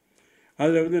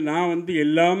 அதில் வந்து நான் வந்து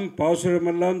எல்லாம்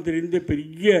பாசுரமெல்லாம் தெரிந்த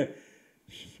பெரிய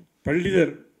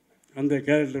பண்டிதர் அந்த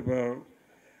கேரக்டர்.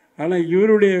 ஆனால்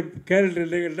இவருடைய கேரக்டர்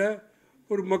என்ன கேட்டால்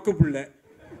ஒரு மக்கு பிள்ளை,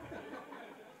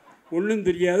 ஒன்றும்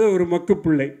தெரியாத ஒரு மக்கு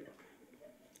பிள்ளை.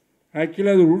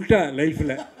 ஆக்சுவலாக அது உள்டா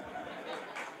லைஃப்பில்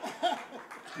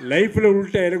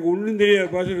உள்டா. எனக்கு ஒன்றும் தெரியாத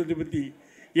பாசுரத்தை பற்றி,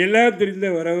 எல்லாம் தெரிந்த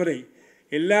வரவரை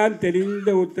எல்லாம் தெரிந்த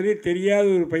ஒருத்தரை தெரியாத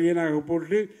ஒரு பையனாக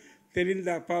போட்டு, தெரிந்த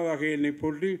அப்பாவாக என்னை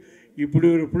போட்டு, இப்படி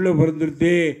ஒரு பிள்ளை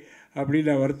பிறந்துருத்தே அப்படின்னு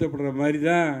நான் வருத்தப்படுற மாதிரி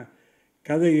தான்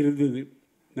கதை இருந்தது.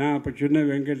 நான் அப்போ சொன்ன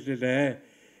வெங்கட்கிட்ட,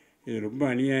 இது ரொம்ப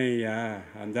அநியாயா,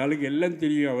 அந்த ஆளுக்கு எல்லாம்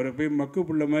தெரியும், அவரை போய் மக்கு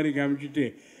பிள்ளை மாதிரி காமிச்சிட்டு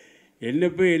என்ன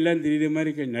போய் எல்லாம் தெரியுற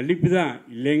மாதிரி நடிப்பு தான்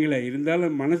இல்லைங்களா,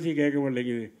 இருந்தாலும் மனசு கேட்க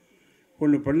மாட்டேங்குது.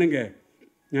 ஒன்று பண்ணுங்க,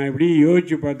 நான் இப்படி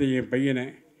யோசித்து பார்த்தேன் என் பையனை,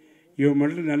 இவன்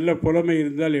மட்டும் நல்ல புலமை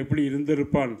இருந்தால் எப்படி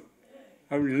இருந்திருப்பான்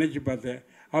அப்படின்னு நினச்சி பார்த்தேன்.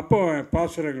 அப்போ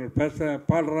பாசுரங்கள்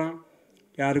பாடுறான்,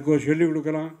 யாருக்கோ சொல்லிக்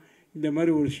கொடுக்குறான். இந்த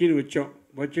மாதிரி ஒரு சீன்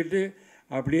வச்சுட்டு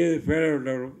அப்படியே ஃபேட்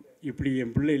அவுட் ஆகும், இப்படி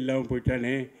என் பிள்ளை இல்லாமல்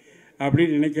போயிட்டானே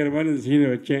அப்படின்னு நினைக்கிற மாதிரி இந்த சீனை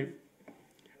வச்சேன்.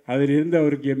 அதிலிருந்து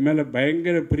அவருக்கு என் மேலே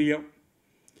பயங்கர பிரியம்.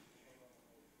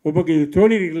 உமக்கு இது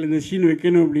தோணியிருக்கல இந்த சீன்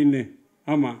வைக்கணும் அப்படின்னு.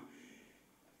 ஆமாம்,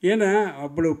 ஏன்னா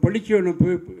அவ்வளோ படித்தவனை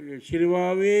போய்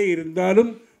சிறுவாகவே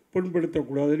இருந்தாலும்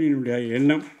புண்படுத்தக்கூடாதுன்னு என்னுடைய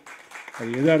எண்ணம். அது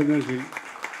எதாக இருந்தாலும் சரி.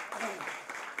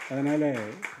 அதனால்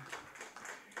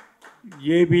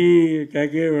ஜேபி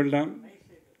கேட்கவே வேண்டாம்.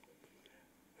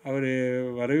 அவர்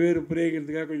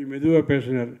வரவேற்புரைங்கிறதுக்காக கொஞ்சம் மெதுவாக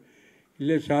பேசினார்.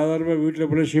 இல்லை, சாதாரணமாக வீட்டில்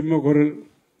போல சிம்ம குரல்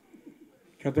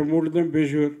சத்தம் போட்டு தான்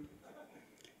பேசுவார்.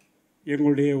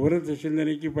 எங்களுடைய உரத்த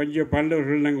சிந்தனைக்கு பஞ்ச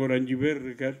பாண்டவர்கள் நாங்கள் ஒரு 5 பேர்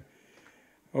இருக்கார்.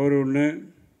 அவர் ஒன்று,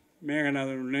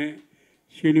 மேகநாதன் ஒன்று,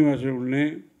 சீனிவாசன் ஒன்று,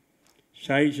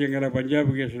 சாய் சங்கரா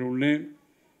பஞ்சாப் கேசன் ஒன்று,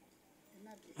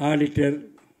 ஆடிட்டர்,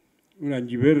 ஒரு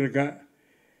 5 பேர் இருக்கா.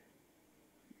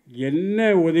 என்ன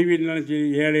உதவினாலும் சரி,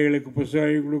 ஏழைகளுக்கு புஸ்தகம்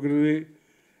வாங்கி கொடுக்குறது,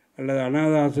 அல்லது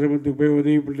அநாத ஆசிரமத்துக்கு போய்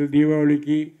உதவி பண்ணுறது,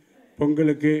 தீபாவளிக்கு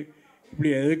பொங்கலுக்கு, இப்படி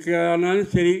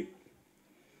எதுக்கானாலும் சரி,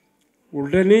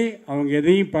 உடனே அவங்க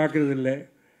எதையும் பார்க்குறதில்ல,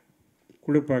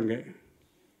 கொடுப்பாங்க.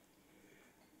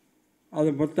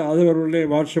 அதை மொத்தம் அது ஒரு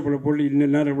வாட்ஸ்அப்பில் போட்டு இந்த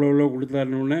நேரம் இவ்வளோ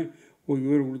கொடுத்தாருன்னொன்னே,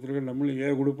 இவர் கொடுத்துருக்க நம்மளும்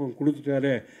ஏன் கொடுப்போம்,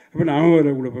 கொடுத்துட்டாரே அப்படின்னு அவன்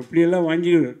வேறு கொடுப்போம். இப்படியெல்லாம்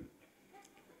வாங்கிடுவார்.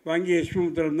 வாங்கி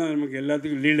எஸ்முத்திரம் தான் நமக்கு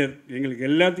எல்லாத்துக்கும் லீடர், எங்களுக்கு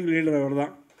எல்லாத்துக்கும் லீடர் அவர்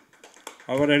தான்.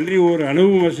 அவர் அன்றி ஒரு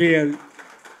அனுபவம் வசையாது.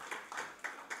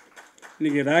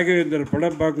 இன்றைக்கி ராகவேந்தர்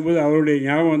படம் பார்க்கும்போது அவருடைய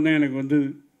ஞாபகம் தான் எனக்கு வந்தது.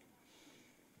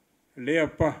 இல்லையே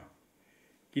அப்பா,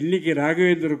 இன்றைக்கி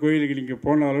ராகவேந்தர் கோயிலுக்கு நீங்கள்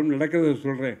போனாலும் நடக்கிறத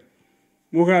சொல்கிறேன்.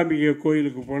 மூகாம்பிகை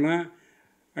கோயிலுக்கு போனால்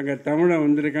அங்கே தமிழன்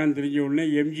வந்திருக்கான்னு தெரிஞ்ச உடனே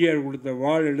எம்ஜிஆர் கொடுத்த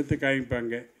வாள் எடுத்து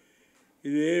காமிப்பாங்க.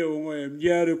 இது உங்கள்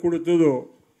எம்ஜிஆர் கொடுத்ததோ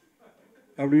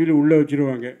அப்படின்னு உள்ளே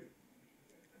வச்சுருவாங்க.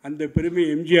 அந்த பெருமை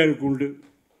எம்ஜிஆருக்கு உண்டு.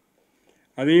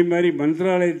 அதே மாதிரி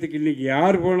மந்திராலயத்துக்கு இன்றைக்கி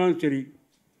யார் போனாலும் சரி,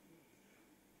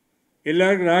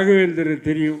 எல்லாருக்கும் ராகவேந்தர்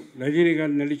தெரியும்.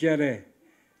 ரஜினிகாந்த் நடித்தாரே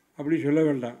அப்படி சொல்ல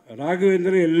வேண்டாம்,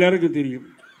 ராகவேந்தர் எல்லாருக்கும் தெரியும்.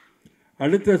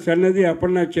 அடுத்த சன்னதி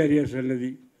அப்பண்ணாச்சாரியார்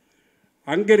சன்னதி.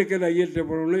 அங்கே இருக்கிற ஐயர்கிட்ட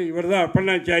போனோன்னு இவர் தான்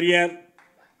அப்பண்ணாச்சாரியார்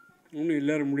ஒன்று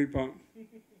எல்லோரும் முடிப்பான்.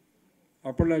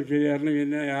 அப்பண்ணாச்சாரியார்னு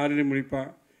என்ன யாருன்னு முடிப்பான்.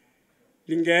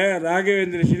 நீங்கள்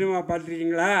ராகவேந்திர சினிமா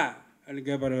பார்த்துருக்கீங்களா அப்படின்னு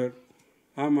கேட்பார் அவர்.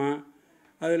 ஆமாம்.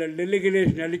 அதில் டெல்லி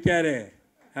கணேஷ் நடித்தார்.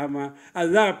 ஆமாம்,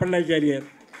 அதுதான் அப்பண்ணாச்சாரியார்.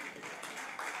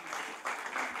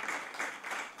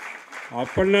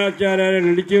 அப்பண்ணாச்சாரியார்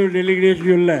நடித்தவர் டெல்லி கணேஷ்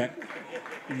இல்லை,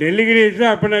 டெல்லி கணேஷ்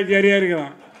தான் அப்பண்ணாச்சாரியாக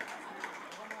இருக்கலாம்.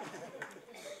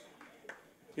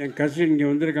 என் கசின் இங்கே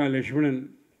வந்திருக்கான், லக்ஷ்மணன்,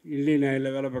 இந்தியன்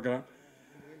ஆயிலில் வேலை பார்க்குறான்.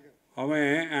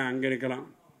 அவன் அங்கே இருக்கிறான்.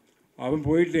 அவன்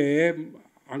போயிட்டு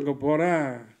அங்கே போகிறான்.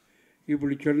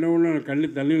 இப்படி சொன்னவொன்னு கண்ணு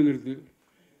தள்ளி வந்துடுது.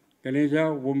 கணேஷா,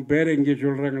 உன் பேரை இங்கே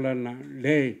சொல்கிறாங்களான்னா,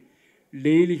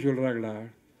 டெய்லி சொல்கிறாங்களா?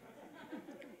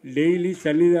 டெய்லி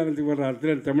சன்னிதானத்துக்கு வர்ற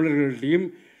அத்தனை தமிழர்கள்ட்டையும்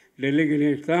டெல்லி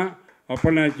கணேஷ் தான்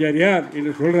அப்பண்ணாச்சாரியார்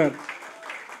என்று சொல்கிறார்.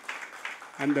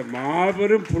 அந்த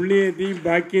மாபெரும் புண்ணியத்தையும்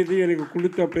பாக்கியத்தையும் எனக்கு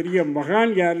கொடுத்த பெரிய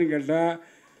மகான் யாருன்னு கேட்டால்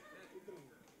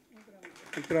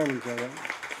முத்துராமன் சார்.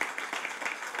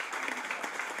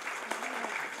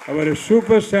 அவர்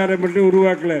சூப்பர் ஸ்டாரை மட்டும்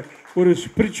உருவாக்கலை, ஒரு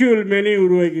ஸ்பிரிச்சுவல் மேனையும்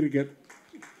உருவாக்கியிருக்கார்,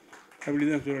 அப்படி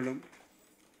தான் சொல்லணும்.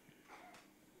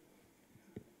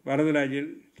 வரதராஜன்,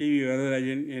 டிவி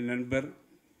வரதராஜன் என் நண்பர்,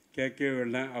 கேட்கவே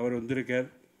வேண்டாம், அவர் வந்திருக்கார்.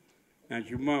 நான்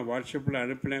சும்மா வாட்ஸ்அப்பில்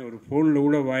அனுப்பினேன், ஒரு ஃபோனில்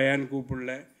கூட வாயான்னு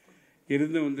கூப்பிடல,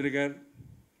 இருந்து வந்திருக்கார்.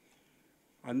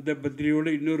 அந்த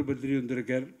பத்திரியோடு இன்னொரு பத்திரி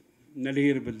வந்திருக்கார்,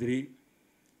 நடிகர் பத்திரி,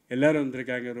 எல்லோரும்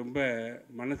வந்திருக்காங்க. ரொம்ப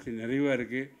மனசு நிறைவாக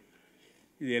இருக்குது.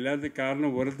 இது எல்லாத்துக்கும்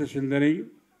காரணம் உரத்த சிந்தனை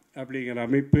அப்படிங்கிற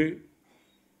அமைப்பு.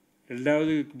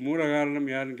 ரெண்டாவது மூல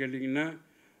காரணம் யாருன்னு கேட்டிங்கன்னா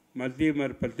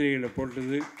மத்தியமர் பத்திரிகையில்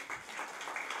போட்டது.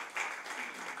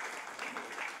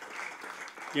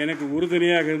 எனக்கு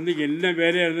உறுதுணையாக இருந்து என்ன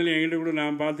வேலையாக இருந்தாலும் என்கிட்ட கூட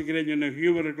நான் பார்த்துக்கிறேன்னு சொன்ன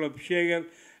humour club Sekar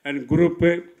and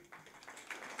group.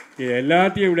 இது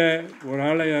எல்லாத்தையும் விட ஒரு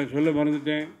ஆளை நான் சொல்ல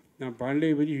மறந்துட்டேன். நான்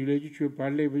பாண்டியை பற்றி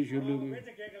பாண்டியை பற்றி சொல்லுங்க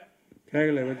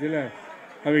கேட்கல பற்றியில்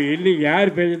அவன் இன்னைக்கு யார்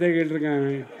பேசதான் கேட்டிருக்கான்.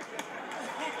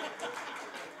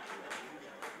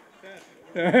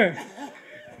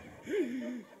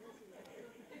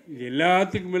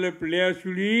 எல்லாத்துக்கும் மேலே பிள்ளையார்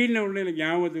சுழின்னு ஒன்று எனக்கு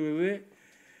ஞாபகத்துக்கு வருது.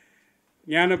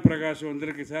 ஞானப்பிரகாசம்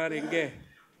வந்திருக்கு சார். எங்கே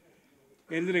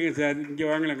எந்திருங்க சார், இங்கே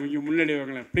வாங்கலாம், கொஞ்சம் முன்னாடி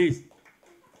வாங்கலாம் ப்ளீஸ்,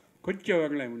 கொஞ்சம்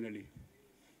வாங்கலாம் முன்னாடி.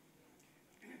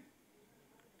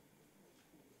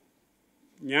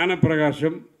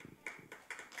 ஞானப்பிரகாசம்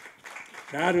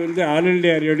சார் வந்து ஆல்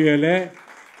இண்டியா ரேடியோவில்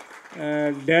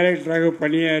டைரக்டராக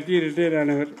பணியாற்றி ரிட்டையர்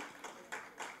ஆனவர்.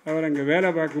 அவர் அங்கே வேலை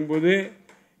பார்க்கும்போது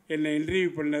என்னை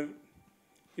இன்டர்வியூ பண்ணார்.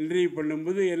 இன்டர்வியூ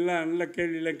பண்ணும்போது எல்லாம் நல்ல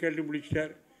கேள்வியெல்லாம் கேட்டு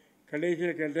பிடிச்சிட்டார்.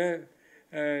 கடைசியில் கேட்ட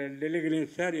டெல்லி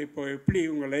கணேஷ் சார், இப்போ எப்படி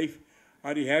உங்கள் life,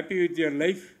 are you happy with your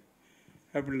life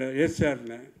அப்படின்னா. எஸ்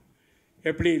சார்ண்ணே.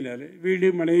 எப்படின்னாரு. வீடு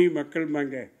மனைவி மக்கள்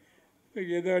வாங்க,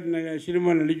 ஏதோ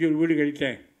சினிமா நடிக்க ஒரு வீடு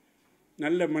கழித்தேன்,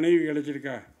 நல்ல மனைவி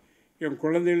கிடச்சிருக்கா, என்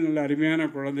குழந்தைகள் நல்ல அருமையான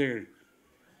குழந்தைகள்,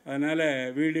 அதனால்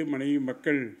வீடு மனைவி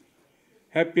மக்கள்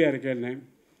ஹாப்பியாக இருக்கேன்னு.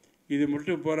 இது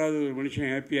மட்டும் போகாத, ஒரு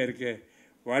மனுஷன் ஹாப்பியாக இருக்க,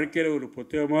 வாழ்க்கையில் ஒரு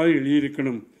புத்தகமாக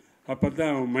எழுதியிருக்கணும், அப்போ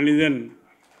தான் அவன் மனிதன்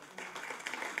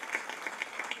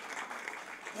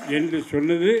என்று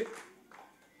சொன்னது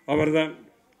அவர்தான்.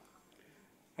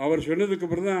 அவர்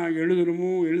சொன்னதுக்கப்புறம் தான்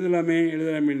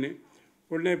எழுதலாமேன்னு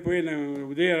உடனே போய் நான்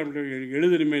உதயராம்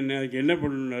எழுதணுமே, என்ன அதுக்கு என்ன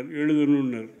பண்ணணுன்னார்.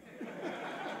 எழுதணுன்னார்.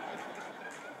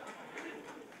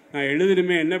 நான்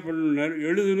எழுதணுமே என்ன பண்ணணுன்னார்.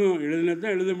 எழுதுனா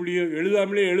தான் எழுத முடியும்,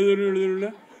 எழுதாமலே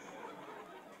எழுதணும்னா.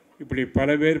 இப்படி பல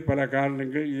பேர் பல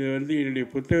காரணங்கள். இது வந்து என்னுடைய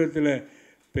புத்தகத்தில்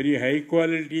பெரிய ஹை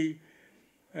குவாலிட்டி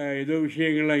ஏதோ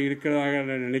விஷயங்கள்லாம் இருக்கிறதாக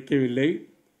நான் நினைக்கவில்லை.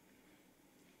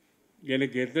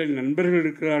 எனக்கு எத்தனை நண்பர்கள்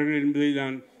இருக்கிறார்கள் என்பதை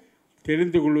நான்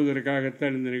தெரிந்து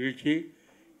கொள்வதற்காகத்தான் இந்த நிகழ்ச்சி.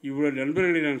 இவ்வளோ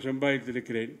நண்பர்களை நான்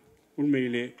சம்பாதித்திருக்கிறேன்.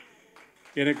 உண்மையிலே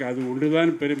எனக்கு அது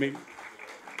ஒன்றுதான் பெருமை.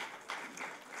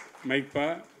 மைப்பா,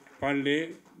 பாண்டே,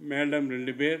 மேடம்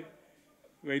 2 பேர்,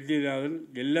 வைத்தியநாதன்,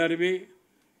 எல்லாருமே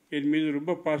என் மீது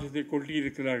ரொம்ப பாசத்தை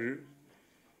கொட்டியிருக்கிறார்கள்.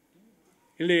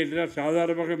 இல்லை என்றால்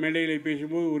சாதாரணமாக மேடைகளை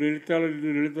பேசும்போது ஒரு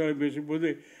எழுத்தாளர் பேசும்போது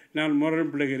நான்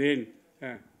முரண் பிழைகிறேன்.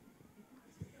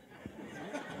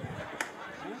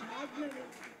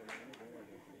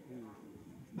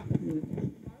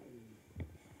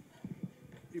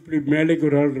 இப்படி மேடைக்கு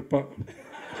ஒரு ஆள் இருப்பான்,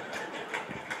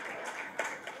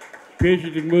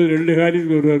 பேசிட்டு இருக்கும்போது 2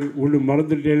 காரியத்துக்கு வருவார். ஒன்று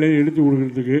மறந்துட்டேன் எடுத்து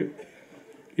கொடுக்கறதுக்கு,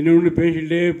 இன்னொன்று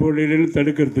பேசிகிட்டே போடலன்னு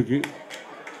தடுக்கிறதுக்கு.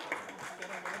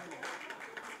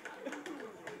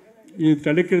 இது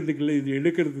தடுக்கிறதுக்கு இல்லை, இது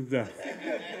எடுக்கிறதுக்கு தான்.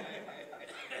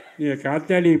 நீங்கள்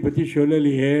காத்தாடியை பற்றி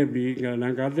சொல்லலையே அப்படிங்க.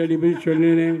 நான் காத்தாடியை பற்றி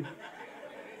சொன்னேனே.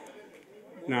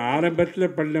 நான்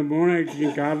ஆரம்பத்தில் பண்ண மோனாக்டிக்கு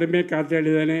காரணமே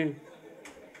காத்தாடி தானே.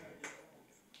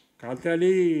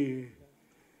 காத்தாடி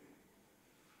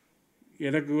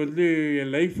எனக்கு வந்து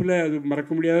என் லைஃப்பில் அது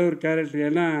மறக்க முடியாத ஒரு கேரக்டர்.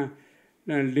 ஏன்னா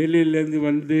நான் டெல்லியிலேருந்து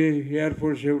வந்து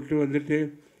ஏர்ஃபோர்ஸை விட்டு வந்துட்டு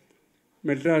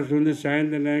மெட்ராஸ் வந்து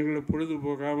சாயந்தர நேரங்களில் பொழுது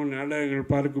போகாமல்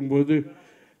நாடகங்கள் பார்க்கும்போது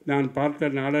நான் பார்த்த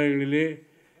நாடகங்களிலே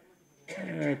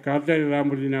காத்தாடி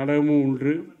ராமூர்த்தி நாடகமும்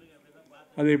ஒன்று.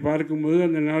 அதை பார்க்கும்போது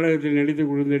அந்த நாடகத்தில் நடித்து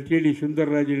கொடுத்த டிடி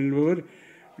சுந்தரராஜன் என்பவர்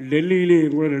டெல்லியிலே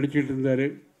கூட நடிச்சிட்டு இருந்தார்.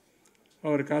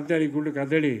 அவர் காத்தாடி கூட்டு,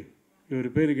 காத்தாடி இவர்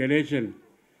பேர் கணேசன்,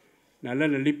 நல்ல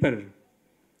நடிப்பர்,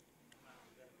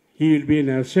 he will be an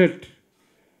asset,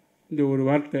 இந்த ஒரு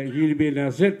வார்த்தை, he will be an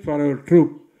asset for our troop,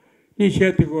 நீ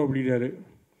சேர்த்துக்கோ அப்படின்னாரு.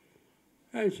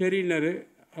 சரின்னாரு.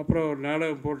 அப்புறம் ஒரு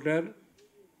நாடகம் போட்டார்.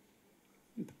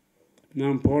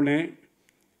 நான் போனேன்,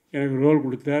 எனக்கு ரோல்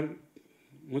கொடுத்தார்.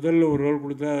 முதல்ல ஒரு ரோல்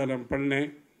கொடுத்தா அதை நான் பண்ணேன்.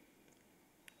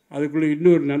 அதுக்குள்ளே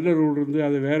இன்னொரு நல்ல ரோல் இருந்து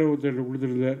அதை வேறு ஒருத்தர்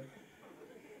கொடுத்துருந்தார்.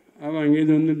 அவன்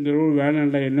அங்கேருந்து வந்து இந்த ரோல்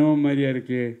வேணாண்டா என்னவோ மாதிரியா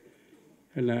இருக்குது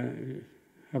என்ன.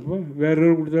 அப்போ வேறு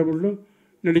ரோல் கொடுத்தா மட்டும்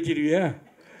நடிச்சிருவியா?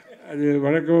 அது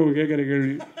வழக்கம் கேட்குற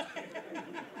கேள்வி.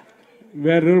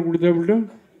 வேறு ரோல் கொடுத்தா மட்டும்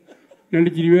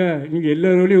நடிச்சிருவியா? நீங்கள் எல்லா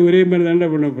ரோலையும் ஒரே மாதிரி தாண்டா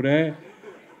பண்ண போகிற,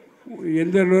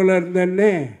 எந்த ரோலாக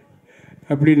இருந்தானே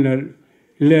அப்படின்னாரு.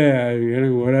 இல்லை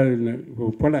எனக்கு வராதுன்னு. இப்போ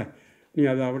போல நீ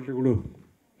அதை அவர்கிட்ட கொடு,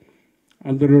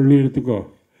 அந்த ரோல்லையும் எடுத்துக்கோ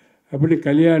அப்படின்னு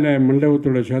கல்யாண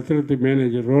மண்டபத்தோட சத்திரத்து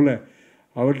மேனேஜர் ரோலை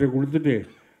அவர்கிட்ட கொடுத்துட்டு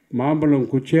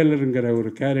மாம்பழம் குச்சேலருங்கிற ஒரு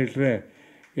கேரக்டரை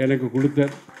எனக்கு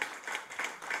கொடுத்தார்.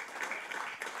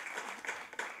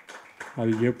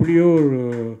 அது எப்படியோ ஒரு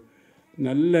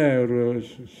நல்ல ஒரு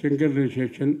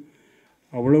சிங்கரைசேஷன்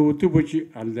அவ்வளோ ஒத்து போச்சு.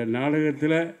 அந்த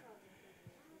நாடகத்தில்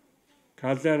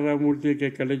காத்தார் ராமூர்த்திக்கு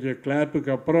கிடைச்ச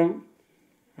கிளாப்புக்கு அப்புறம்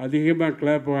அதிகமாக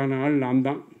கிளாப் ஆன ஆள் நான்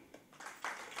தான்.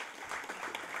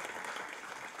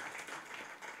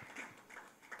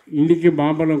 இன்றைக்கி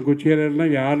மாம்பழம்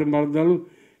குச்சியர்னால் யார் மறந்தாலும்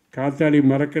காத்தாடி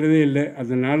மறக்கிறதே இல்லை.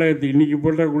 அந்த நாடகத்தை இன்றைக்கி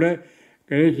போட்டால் கூட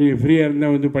கணேஷ் நீங்கள் ஃப்ரீயாக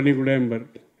இருந்தால் வந்து பண்ணி கொடும்பார்.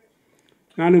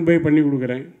 நானும் போய் பண்ணி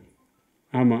கொடுக்குறேன்.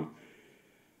 ஆமாம்.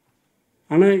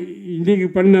 ஆனால் இன்றைக்கி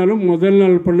பண்ணாலும் முதல்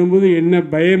நாள் பண்ணும்போது என்ன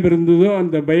பயம் இருந்ததோ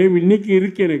அந்த பயம் இன்றைக்கி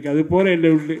இருக்குது எனக்கு. அது போகிற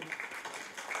என்னை விட்டு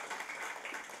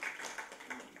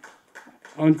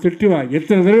அவன் திட்டுவான்,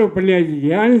 எத்தனை தடவை பண்ணியாச்சு,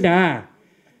 ஏன்டா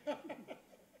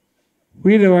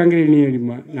உயிரை வாங்குறேன் நீ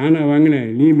அப்படிமா. நானாக வாங்கினேன்,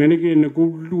 நீ மெனக்கு என்னை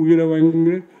கூப்பிட்டு உயிரை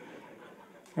வாங்குங்க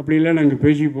அப்படிலாம் நாங்கள்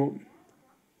பேசிப்போம்.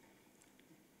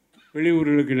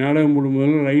 வெளியூர்களுக்கு நாடகம்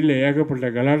போடும்போதெல்லாம் ரயிலில் ஏகப்பட்ட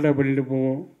கலாட்டா பண்ணிட்டு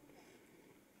போவோம்.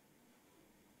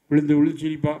 விழுந்து விழுந்து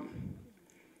சிரிப்பான்.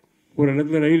 ஒரு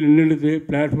இடத்துல ரயில் நின்றுடுது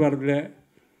பிளாட்ஃபாரத்தில்,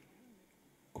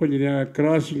 கொஞ்சம்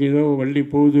கிராசிங் ஏதோ வண்டி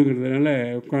போகுதுங்கிறதுனால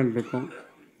உட்காந்துருக்கோம்.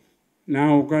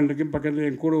 நான் உட்காந்துருக்கேன், பக்கத்தில்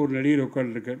என் கூட ஒரு நடிகர்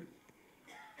உட்காந்துருக்கேன்.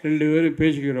 2 பேரும்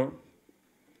பேசிக்கிறோம்.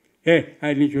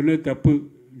 நீ சொன்னது தப்பு,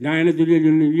 நான் என்ன சொல்லி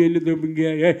சொன்ன, நீ என்ன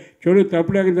தப்புங்க, சொன்னது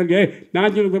தப்புடாங்க தான்,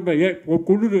 நான் சொன்ன தப்பா,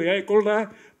 கொள்ளுது, கொள்றா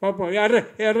பார்ப்போம், யார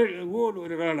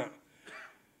ஒரு காலம்.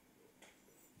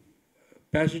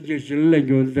 பேசஞ்சர்ஸ் எல்லாம்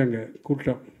இங்கே வந்துட்டாங்க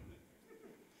கூட்டம்.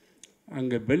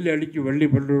 அங்கே பெல் அடித்து வண்டி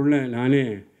பண்ணுறோம்ல, நானே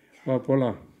வா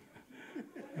போகலாம்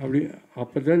அப்படி.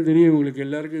 அப்போ தான் தெரியும் உங்களுக்கு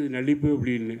எல்லாருக்கும் இது நடிப்பு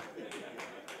அப்படின்னு.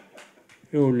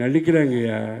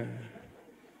 நடிக்கிறாங்கய்யா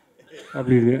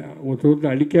அப்படின்னு.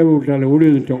 ஒருத்தர் அடிக்காமல் விட்டால ஓடி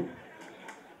வந்துட்டோம்.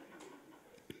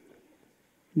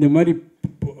 இந்த மாதிரி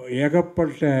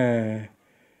ஏகப்பட்ட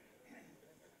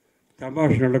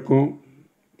தமாஷ் நடக்கும்.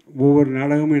 ஒவ்வொரு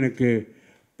நாடகமும் எனக்கு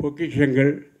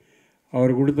பொக்கிஷங்கள்.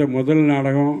 அவர் கொடுத்த முதல்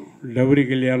நாடகம் டவுரி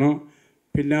கல்யாணம்,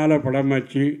 பின்னால்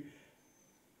படமாச்சு.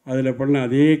 அதில் பண்ண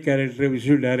அதே கேரக்டர்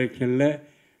விசுவல் டைரக்ஷனில்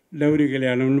டவுரி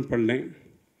கல்யாணம்னு பண்ணேன்.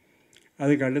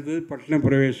 அதுக்கு அடுத்தது பட்டண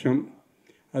பிரவேசம்,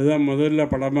 அதுதான் முதல்ல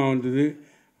படமாக வந்தது.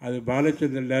 அது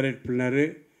பாலச்சந்திரன் டைரக்ட் பண்ணார்.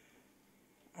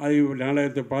 அது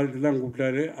நாடகத்தை பார்த்துட்டு தான்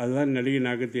கூப்பிட்டாரு. அதுதான் நடிகை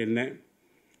நாகத்து என்ன,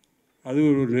 அது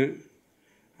ஒன்று.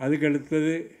 அதுக்கு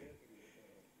அடுத்தது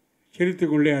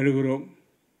சிரித்துக்கொண்டே அழுகிறோம்,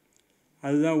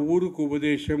 அதுதான் ஊருக்கு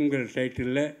உபதேசம்ங்கிற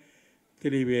டைட்டிலில்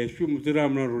திரு எஸ்பி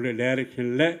முத்துராமன் அவருடைய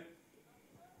டைரக்ஷனில்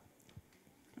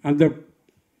அந்த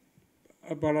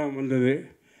படம் வந்தது.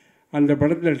 அந்த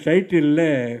படத்தில் டைட்டிலில்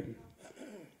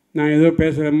நான் ஏதோ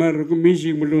பேசுகிற மாதிரி இருக்கும்,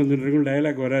 மியூசிக் மட்டும் வந்துட்டுருக்கும்,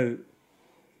 டைலாக் வராது.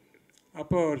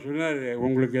 அப்போ அவர் சொன்னார்,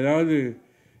 உங்களுக்கு ஏதாவது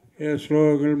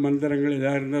ஸ்லோகங்கள் மந்திரங்கள்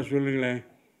ஏதாவது இருந்தால் சொல்லுங்களேன்,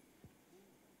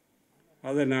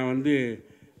 அதை நான் வந்து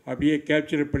அப்படியே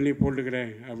கேப்சர் பண்ணி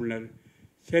போட்டுக்கிறேன் அப்படின்னாரு.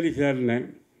 சரி சார்னேன்.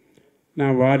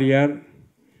 நான் வாரியார்,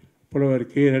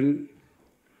 புலவர் கீரன்,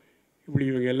 இப்படி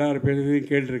இவங்க எல்லோரும்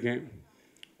பேசுறதையும் கேட்டிருக்கேன்.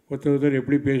 ஒருத்தர்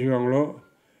எப்படி பேசுவாங்களோ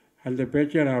அந்த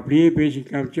பேச்சை நான் அப்படியே பேசி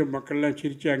காமிச்சேன். மக்கள்லாம்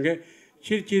சிரித்தாங்க.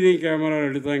 சிரிச்சதையும் கேமராவில்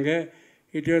எடுத்தாங்க.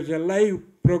 It was a live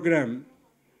program.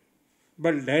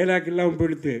 But dialogue இல்லாமல்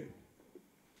போயிடுத்து.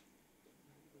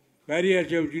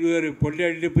 வாரியார் சார் சொல்லுவார்,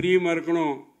 பொண்டாட்டிட்டு பிரியமாக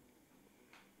இருக்கணும்,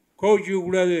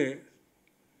 கோவிச்சிக்கக்கூடாது,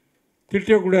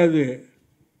 திட்டக்கூடாது.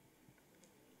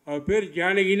 அவள் பேர்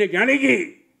ஜானகின்னா ஜானகி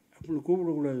அப்படின்னு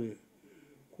கூப்பிடக்கூடாது,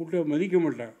 கூப்பிட்ட மதிக்க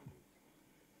மாட்டான்.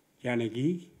 ஜானகி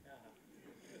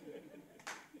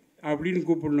அப்படின்னு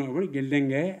கூப்பிடணும். அப்படின்னு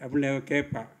இல்லைங்க அப்படின்னு அவன்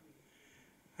கேட்பான்.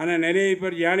 ஆனால் நிறைய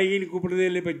பேர் ஜானகின்னு கூப்பிட்றதே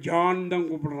இல்லை, இப்போ ஜான் தான்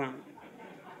கூப்பிடுறான்.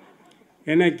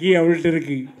 ஏன்னா கீ அவள்கிட்ட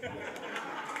இருக்கு.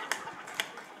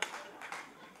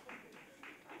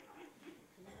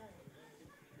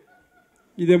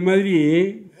 இதை மாதிரி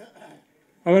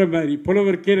அவரை மாதிரி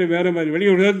புலவர் கீரை வேறு மாதிரி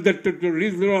வெளியுடன்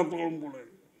போல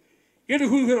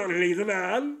எடுக்குகிறார்கள்.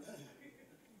 இதனால்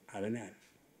அதனால்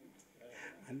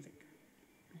அந்த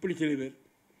இப்படி சில பேர்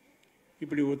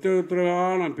இப்படி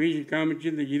ஒருத்தராக நான் பேசி காமிச்சு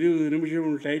இந்த 20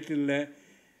 நிமிஷம் டைட்டிலில்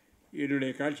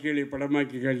என்னுடைய காட்சிகளை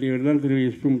படமாக்கி காட்டியவர் தான் திரு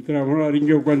எஸ்பி முத்துராமன். அவர்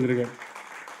இங்கே உட்காந்துருக்கார்.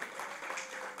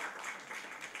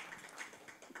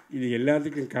 இது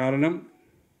எல்லாத்துக்கும் காரணம்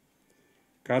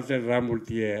காத்தல்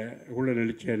ராமூர்த்தியை உள்ள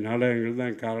நடித்த நாடகங்கள்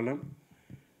தான் காரணம்.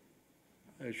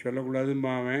 அது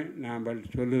சொல்லக்கூடாதுன்னு அவன் நான்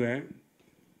சொல்லுவேன்.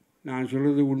 நான்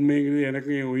சொல்கிறது உண்மைங்கிறது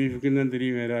எனக்கும் என் ஒய்ஃபுக்கும் தான்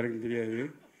தெரியும், வேறு யாருக்கும் தெரியாது.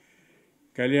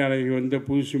 கல்யாணம் வந்த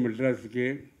புதுசு மெட்ராஸுக்கு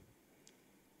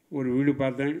ஒரு வீடு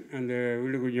பார்த்தேன். அந்த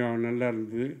வீடு கொஞ்சம் நல்லா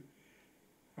இருந்தது.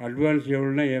 அட்வான்ஸ்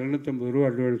எவ்வளோன்னா 250 ரூபா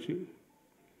அட்வான்ஸு,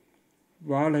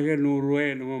 வாடகை 100 ரூபா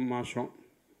என்னமோ மாதம்.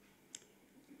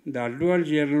 இந்த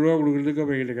அட்வான்ஸ் 200 ரூபா கொடுக்குறதுக்கு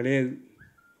அப்போ என்கிட்ட கிடையாது.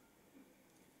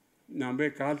 நான்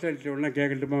போய் காத்தாடிச்சோன்னா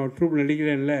கேட்கட்டுமா, ட்ரூப்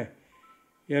நடிக்கிறேன்ல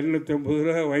 250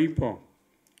 ரூபா வைப்போம்,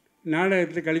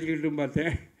 நாடகத்தில் கழிச்சிக்கிட்டும்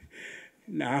பார்த்தேன்.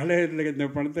 நாடகத்தில் இந்த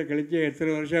பணத்தை கழிச்சு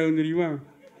எத்தனை வருஷம் ஆகும் தெரியுமா?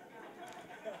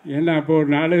 ஏன்னா அப்போ ஒரு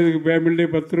நாடகத்துக்கு பேமெண்ட்டே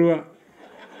 10 ரூபா.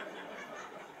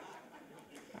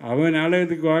 அவன்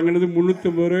நாடகத்துக்கு வாங்கினது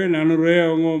 350 ரூபாய் 400 ரூபாய்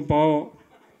அவங்க பாவம்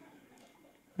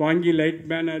வாங்கி லைட்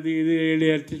மேன் அது இது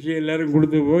அடிச்சு எல்லோரும்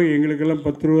கொடுத்து போய் எங்களுக்கெல்லாம்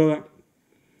 10 ரூபா தான்.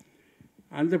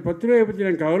 அந்த 10 ரூபாயை பற்றி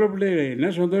நான் கவலைப்பட்டே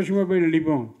என்ன சந்தோஷமாக போய்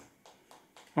நடிப்போம்.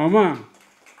 ஆமாம்,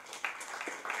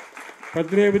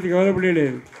 10 ரூபாயை பற்றி கவலைப்படே.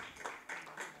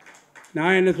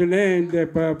 நான் என்ன சொன்னேன், இந்த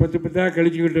 10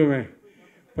 கழிச்சுக்கிட்டுவேன்.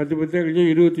 10 கழிச்சு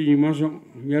 25 மாதம்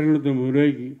 250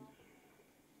 ரூபாய்க்கு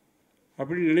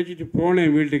அப்படின்னு நினச்சிட்டு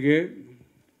போனேன் வீட்டுக்கு.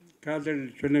 காத்தல்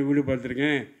சொன்ன வீடு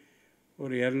பார்த்துருக்கேன்,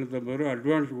 ஒரு 250 ரூபா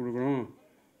அட்வான்ஸ் கொடுக்கணும்,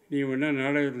 நீ வேணால்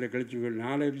நாடகத்தில் கழிச்சுக்கோ.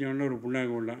 நாடகத்தில் வேணால் ஒரு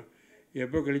புண்ணாங்க வேண்டாம்,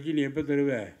 எப்போ கழிச்சு நீ எப்போ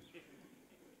தருவ?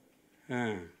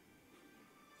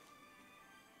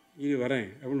 இது வரேன்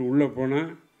அப்படின்னு உள்ளே போனால்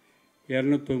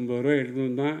 250 ரூபா எடுத்து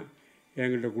வந்தான்,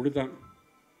 என்கிட்ட கொடுத்தான்.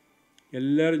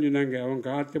 எல்லோரும் சொன்னாங்க, அவன்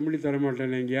காத்தபடி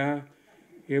தரமாட்டானேங்கயா,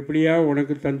 எப்படியா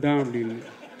உனக்கு தந்தான் அப்படின்னு.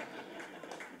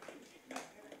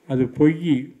 அது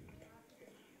பொய்,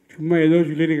 சும்மா ஏதோ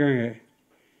சொல்லியிருக்காங்க.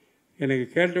 எனக்கு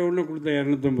கேட்ட உடனே கொடுத்த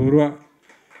 250 ரூபா.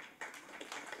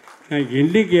 நான்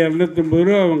என்றைக்கு 250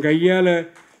 ரூபா அவன் கையால்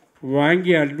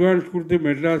வாங்கி அட்வான்ஸ் கொடுத்து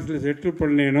மெட்ராஸில் செட்டில்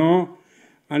பண்ணேனோ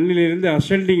அன்னிலிருந்து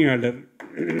அசெண்டிங் ஆர்டர்,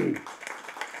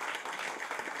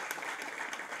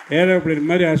 ஏரோப்ளேன்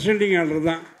மாதிரி அசெண்டிங் ஆர்டர்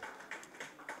தான்,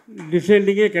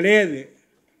 டிசெண்டிங்கே கிடையாது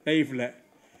லைஃப்பில்.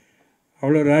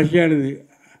 அவ்வளோ ராசியானது.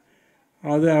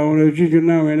 அது அவனை வச்சு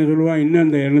சொன்னால் அவன் என்ன சொல்லுவான், இன்னும்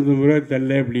அந்த 250 ரூபா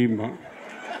தரல அப்படிம்பான்.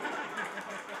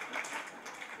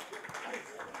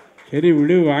 சரி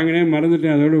விடு, வாங்கினேன்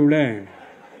மறந்துட்டேன், அதோடு விட.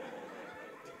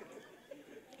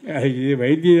 இது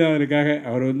வைத்தியநாதனுக்காக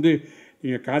அவர்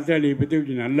நீங்கள் காத்தாடியை பற்றி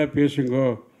கொஞ்சம் நல்லா பேசுங்கோ.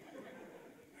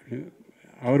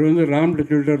 அவர் ராம்கிட்ட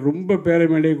சொல்லிட்டார், ரொம்ப பேரை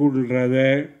மேலேயே கூட்டுறாத,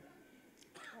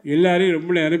 எல்லாரையும்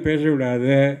ரொம்ப நேரம் பேச விடாத,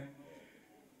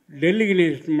 டெல்லி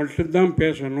கணேஷ் மட்டும்தான்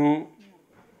பேசணும்,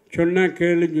 சொன்னால்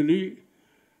கேளுன்னு சொல்லி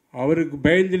அவருக்கு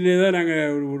பயந்துட்டே தான்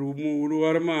நாங்கள் ஒரு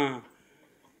வாரமாக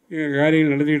எங்கள்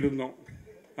காரியங்கள் நடத்திக்கிட்டு இருந்தோம்.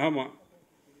 ஆமாம்,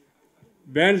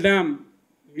 வேண்டாம்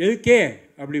எதுக்கே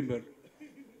அப்படிம்பார்.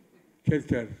 சரி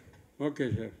சார், ஓகே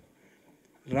சார்.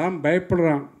 ராம்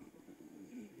பயப்படுறான்.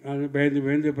 அது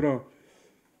பயந்து அப்புறம்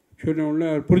சொன்ன உடனே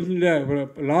அவர் புரிஞ்சுட்டா. அப்புறம்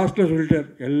லாஸ்ட்டில் சொல்லிட்டார்,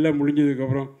 எல்லாம்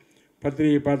முடிஞ்சதுக்கப்புறம்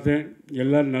பத்திரிகை பார்த்தேன்,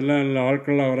 எல்லோரும் நல்ல நல்ல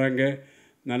ஆட்களாக வராங்க,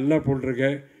 நல்லா போட்டிருக்க,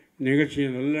 நிகழ்ச்சி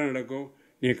நல்லா நடக்கும்,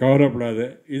 நீ கவலைப்படாத.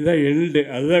 இதுதான் எண்டு,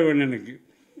 அதுதான் வேணும் எனக்கு.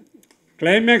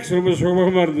 கிளைமேக்ஸ் ரொம்ப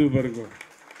சுகமாக இருந்தது பாருங்க.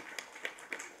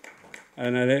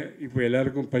 அதனால் இப்போ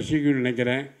எல்லாருக்கும் பசிக்குன்னு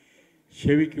நினைக்கிறேன்.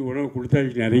 செவிக்கு உணவு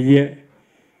கொடுத்தாச்சு நிறைய.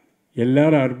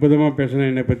 எல்லோரும் அற்புதமாக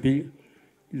பேசினேன் என்னை பற்றி.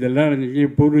 இதெல்லாம் செஞ்ச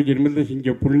பூர்வ ஜென்மத்தில்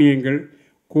செஞ்ச புண்ணியங்கள்,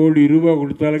 கோடி ரூபா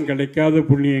கொடுத்தாலும் கிடைக்காத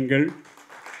புண்ணியங்கள்.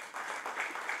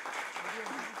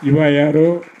 இவா யாரோ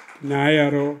நான்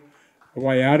யாரோ,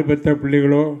 அவள் யார் பெற்ற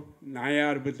பிள்ளைகளோ நான்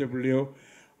யார் பெற்ற பிள்ளையோ,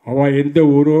 அவள் எந்த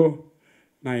ஊரோ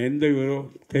நான் எந்த ஊரோ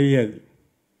தெரியாது.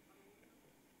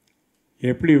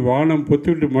 எப்படி வானம்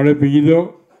பொத்துக்கிட்டு மழை பெய்யுதோ,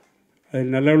 அது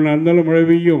நல்லவனாக இருந்தாலும் மழை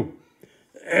பெய்யும்,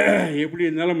 எப்படி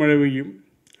இருந்தாலும் மழை பெய்யும்.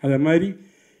 அதை மாதிரி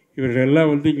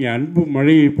இவர்களெல்லாம் இங்கே அன்பு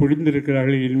மழையை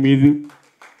பொழிந்திருக்கிறார்கள் என் மீது.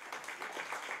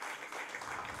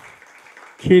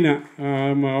 சீனா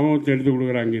அவன் எடுத்து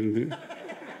கொடுக்குறான் அங்கேருந்து.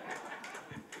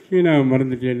 சீனாவை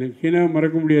மறந்துட்டேன்னு. சீனாவை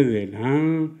மறக்க முடியாது. நான்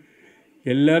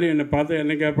எல்லோரும் என்னை பார்த்தா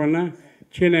என்ன கேட்பான்னா,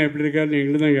 சீனா எப்படி இருக்காருன்னு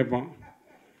எங்களுக்கு தான் கேட்பான்.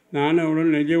 நானும் அவனோட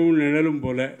நிஜமும் நிழலும்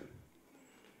போல்.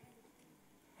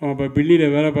 அவன் இப்போ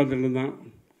பின்னியில் வேலை பார்த்துட்டு இருந்தான்.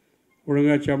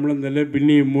 ஒழுங்காக சம்பளம் தெரியல,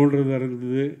 பின்னியை மூடுறதா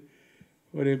இருந்தது,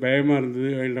 ஒரே பயமாக இருந்தது.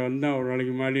 அவன்கிட்ட வந்தால் ஒரு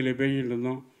நாளைக்கு மாடியில் பேசிகிட்டு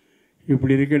இருந்தோம்.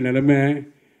 இப்படி இருக்க நிலைமை,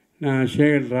 நான்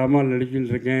சேகர் ட்ராமாவில்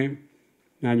நடிச்சுட்டு இருக்கேன்.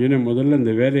 நான் சொன்னேன், முதல்ல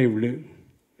இந்த வேலையை விடு.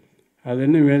 அது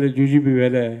என்ன வேலை, ஜுஜிபி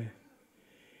வேலை?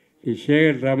 நீ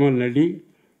சேகர் ட்ராமாவில் நடி,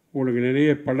 உங்களுக்கு நிறைய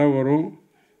படம் வரும்,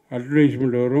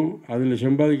 அட்வர்டைஸ்மெண்ட் வரும், அதில்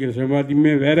சம்பாதிக்கிற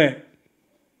சம்பாத்தியமே வேறு.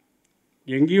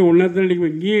 எங்கேயும் ஒன்றா தான் நடிக்க,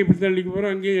 இங்கேயும் இப்படி தான் நடிக்க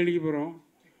போகிறோம், அங்கேயும் நடிக்க போகிறோம்.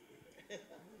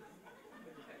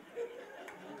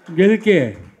 எதுக்கு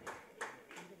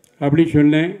அப்படி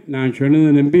சொன்னேன். நான் சொன்னதை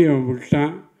நம்பி அவன்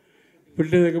விட்டான்.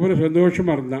 விட்டதுக்கப்புறம்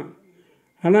சந்தோஷமாக இருந்தான்.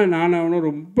 ஆனால் நான் அவனும்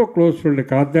ரொம்ப க்ளோஸ் ஃப்ரெண்டு.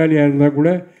 காத்தாலியாக இருந்தால் கூட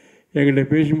என்கிட்ட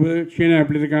பேசும்போது சீனா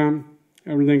எப்படி இருக்கான்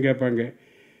அப்படின்னு தான் கேட்பாங்க.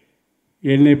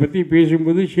 என்னை பற்றி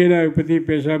பேசும்போது சீனாவை பற்றி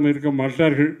பேசாமல் இருக்க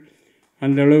மாட்டார்கள்.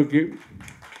 அந்த அளவுக்கு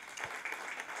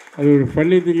அது ஒரு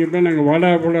ஃபன்னி திங்கிட்டா நாங்கள் வாடா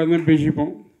போடா தான்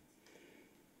பேசிப்போம்.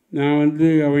 நான்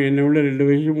அவன் என்னை விட 2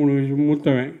 வயசு 3 வயசு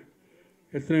மூத்தவன்.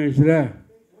 எத்தனை வயசுல?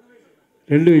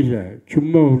 2 வயசா?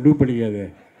 சும்மா விட்டு படிக்காத.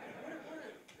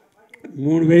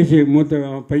 3 வயசு மூத்தவன்.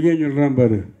 அவன் பையன் சொல்கிறான்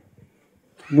பாரு,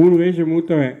 3 வயசு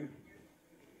மூத்தவன்.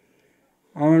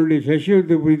 அவனுடைய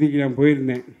சசிவத்தை பூஜைக்கு நான்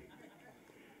போயிருந்தேன்.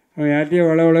 அவன் யார்கிட்டையோ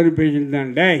வளன்னு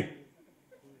பேசியிருந்தான். டேய்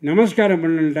நமஸ்காரம்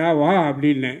பண்ணண்டா வா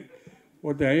அப்படின்னேன்.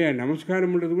 ஒருத்தன்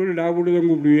நமஸ்காரம் பண்ணுறதுக்கு கூட டா போட்டு தான்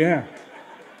கூப்பிடுவியா?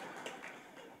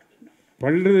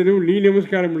 பண்ணுறது நீ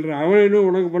நமஸ்காரம் பண்ணுற, அவன் இன்னும்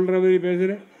உனக்கு பண்ணுற மாதிரி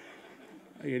பேசுகிற.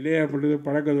 இல்லையா பண்ணுறது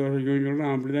பழக்க தோசை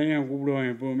சொல்கிறான். அப்படி தான் ஏன்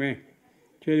கூப்பிடுவான் எப்போவுமே.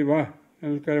 சரி வா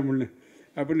நமஸ்காரம் பண்ணு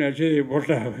அப்படின்னு அச்சதையை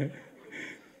போட்டான் அவன்.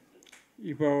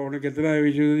 இப்போ உனக்கு எத்தனை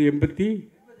வயசு? 80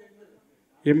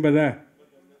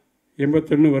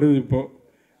 81 வருது இப்போது.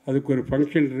 அதுக்கு ஒரு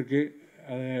ஃபங்க்ஷன் இருக்குது,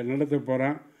 அதை நடத்த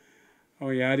போகிறான்.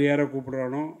 அவன் யார் யாரை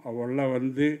கூப்பிட்றானோ அவெல்லாம்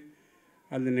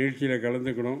அந்த நிகழ்ச்சியில்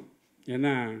கலந்துக்கணும்.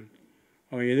 ஏன்னா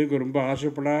அவன் எதுக்கு ரொம்ப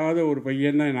ஆசைப்படாத ஒரு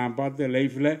பையன் தான் நான் பார்த்த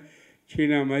லைஃப்பில்.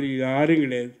 சீனா மாதிரி யாரும்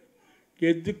கிடையாது.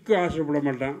 எதுக்கும் ஆசைப்பட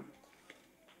மாட்டான்.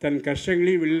 தன்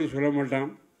கஷ்டங்களையும் வெளியில் சொல்ல மாட்டான்.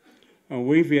 அவன்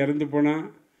ஒய்ஃப் இறந்து போனான்,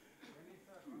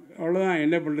 அவ்வளோதான்.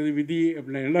 என்ன பண்ணுறது விதி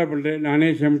அப்படின்னா, என்ன பண்ணுறேன் நானே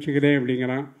சமைச்சிக்கிறேன்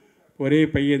அப்படிங்கிறான். ஒரே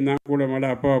பையன்தான், கூட மாட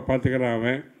அப்பாவை பார்த்துக்கிறான்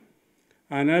அவன்.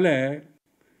 அதனால்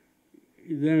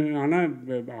இது. ஆனால்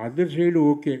அதர் சைடு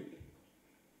ஓகே,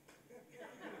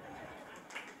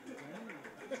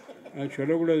 அது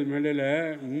சொல்லக்கூடாது மேலையில்.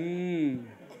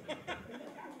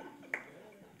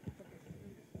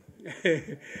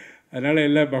 அதனால்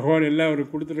எல்லாம் பகவான் எல்லாம்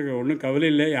அவருக்கு கொடுத்துருக்க, ஒன்றும் கவலை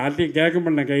இல்லை. யார்கிட்டையும் கேட்க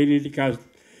மாட்டான், கை நீட்டி காசு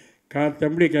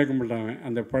தம்பி கேட்க மாட்டான்.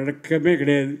 அந்த பழக்கமே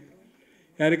கிடையாது.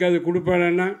 யாருக்காவது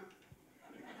கொடுப்பானா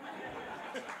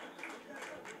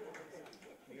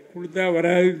கொடுத்தா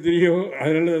வராதுன்னு தெரியும்,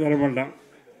 அதனால தரமாட்டான்.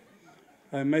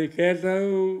 அது மாதிரி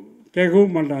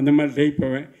கேட்கவும் மாட்டான். அந்த மாதிரி டைப்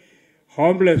அவன்.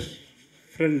 Harmless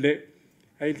friend.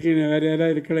 அதுக்கு வேறு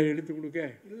யாராவது இருக்கல எடுத்து கொடுக்க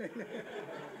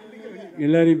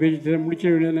எல்லாரையும் பேசிட்டு முடிச்ச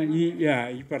வேண்டியதுனா.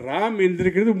 இப்போ ராம்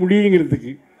எழுந்திருக்கிறது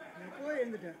முடியுங்கிறதுக்கு,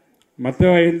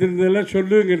 மற்றவன் எழுந்திருந்ததெல்லாம்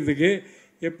சொல்லுங்கிறதுக்கு,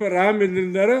 எப்போ ராம்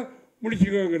எழுந்திருந்தாரோ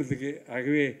முடிச்சுக்கோங்கிறதுக்கு.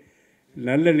 ஆகவே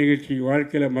நல்ல நிகழ்ச்சி,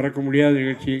 வாழ்க்கையில் மறக்க முடியாத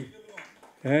நிகழ்ச்சி.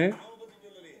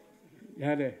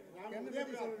 யார்?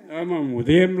 ஆமாம்,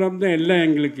 உதயம் ராம் தான் எல்லாம்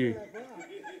எங்களுக்கு.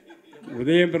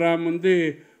 உதயம் ராம்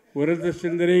உரத்த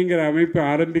சிந்தனைங்கிற அமைப்பை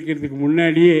ஆரம்பிக்கிறதுக்கு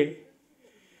முன்னாடியே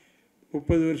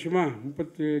 30 வருஷமா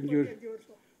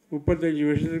 35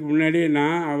 வருஷத்துக்கு முன்னாடியே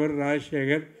நான், அவர்,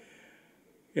 ராஜசேகர்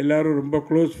எல்லோரும் ரொம்ப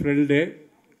க்ளோஸ் ஃப்ரெண்டு.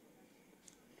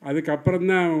 அதுக்கப்புறம்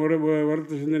தான்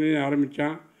உரத்த சிந்தனையை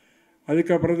ஆரம்பித்தான்.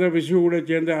 அதுக்கப்புறம் தான் விஷ்ணு கூட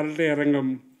சேர்ந்த அரட்டை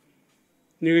அரங்கம்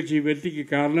நிகழ்ச்சி வெற்றிக்கு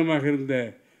காரணமாக இருந்த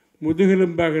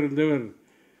முதுகெலும்பாக இருந்தவர்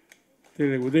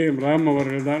திரு உதயம் ராம்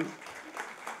அவர்கள் தான்.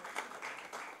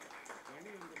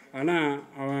 ஆனால்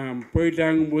அவன்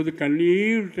போயிட்டாங்கும்போது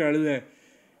கண்ணீர் அழுத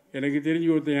எனக்கு தெரிஞ்சு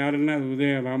ஒருத்தன் யாருன்னா அது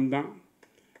உதயம் ராம் தான்.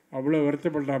 அவ்வளோ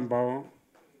வருத்தப்பட்டான் பாவம்.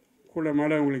 கூட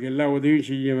மாட அவங்களுக்கு எல்லா உதவியும்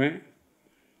செய்யவேன்.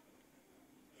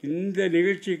 இந்த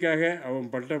நிகழ்ச்சிக்காக அவன்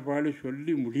பட்ட பாடு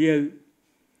சொல்லி முடியாது.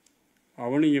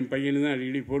 அவனும் என் பையனு தான்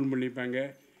அடிக்கடி ஃபோன் பண்ணிப்பாங்க.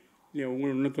 நீ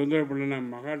உங்களை இன்னும் தொந்தரவு பண்ண,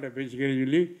 நான் மகாட்ட பேசிக்கிறேன்னு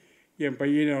சொல்லி என்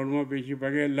பையனை அவனுமா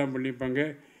பேசிப்பாங்க, எல்லாம் பண்ணிப்பாங்க.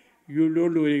 You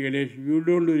don't worry Ganesh, you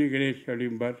don't worry Ganesh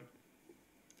அப்படிம்பார்.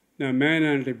 நான்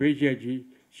மேனான்ட்ட பேசியாச்சு,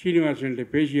 சீனிவாசன்கிட்ட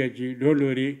பேசியாச்சு, டோன்ட்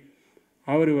வரி.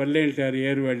 அவர் வரலேன்ட்டார்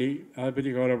ஏர்வாடி, அதை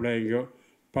பற்றி கவலைப்படாதீங்கோ,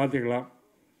 பார்த்துக்கலாம்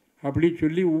அப்படின்னு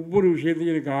சொல்லி ஒவ்வொரு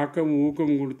விஷயத்தையும் எனக்கு ஆக்கமும்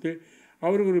ஊக்கமும் கொடுத்து,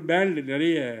 அவருக்கு ஒரு பேண்டு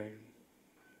நிறைய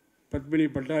பத்மினி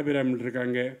பட்டாபிராமன்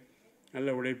இருக்காங்க, நல்ல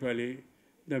உழைப்பாளி.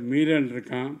 இந்த மீரன்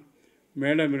இருக்கான்,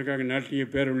 மேடம் இருக்காங்க, நாட்டிய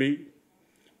பேரொழி.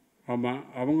 ஆமாம்,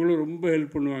 அவங்களும் ரொம்ப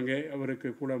ஹெல்ப் பண்ணுவாங்க அவருக்கு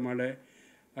கூட மாட.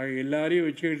 ஆக எல்லாரையும்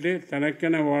வச்சுக்கிட்டு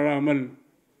தனக்கென வாழாமல்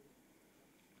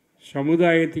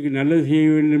சமுதாயத்துக்கு நல்லது செய்ய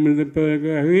வேண்டும்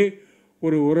என்பதற்காகவே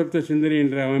ஒரு உரத்த சிந்தனை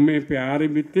என்ற அமைப்பை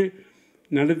ஆரம்பித்து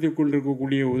நடத்தி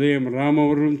கொண்டிருக்கக்கூடிய உதயம் ராம்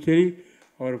அவர்களும் சரி,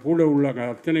 அவர் கூட உள்ள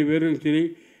அத்தனை பேரும் சரி,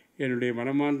 என்னுடைய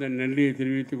மனமார்ந்த நன்றியை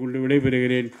தெரிவித்துக் கொண்டு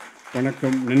விடைபெறுகிறேன்.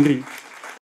 வணக்கம், நன்றி.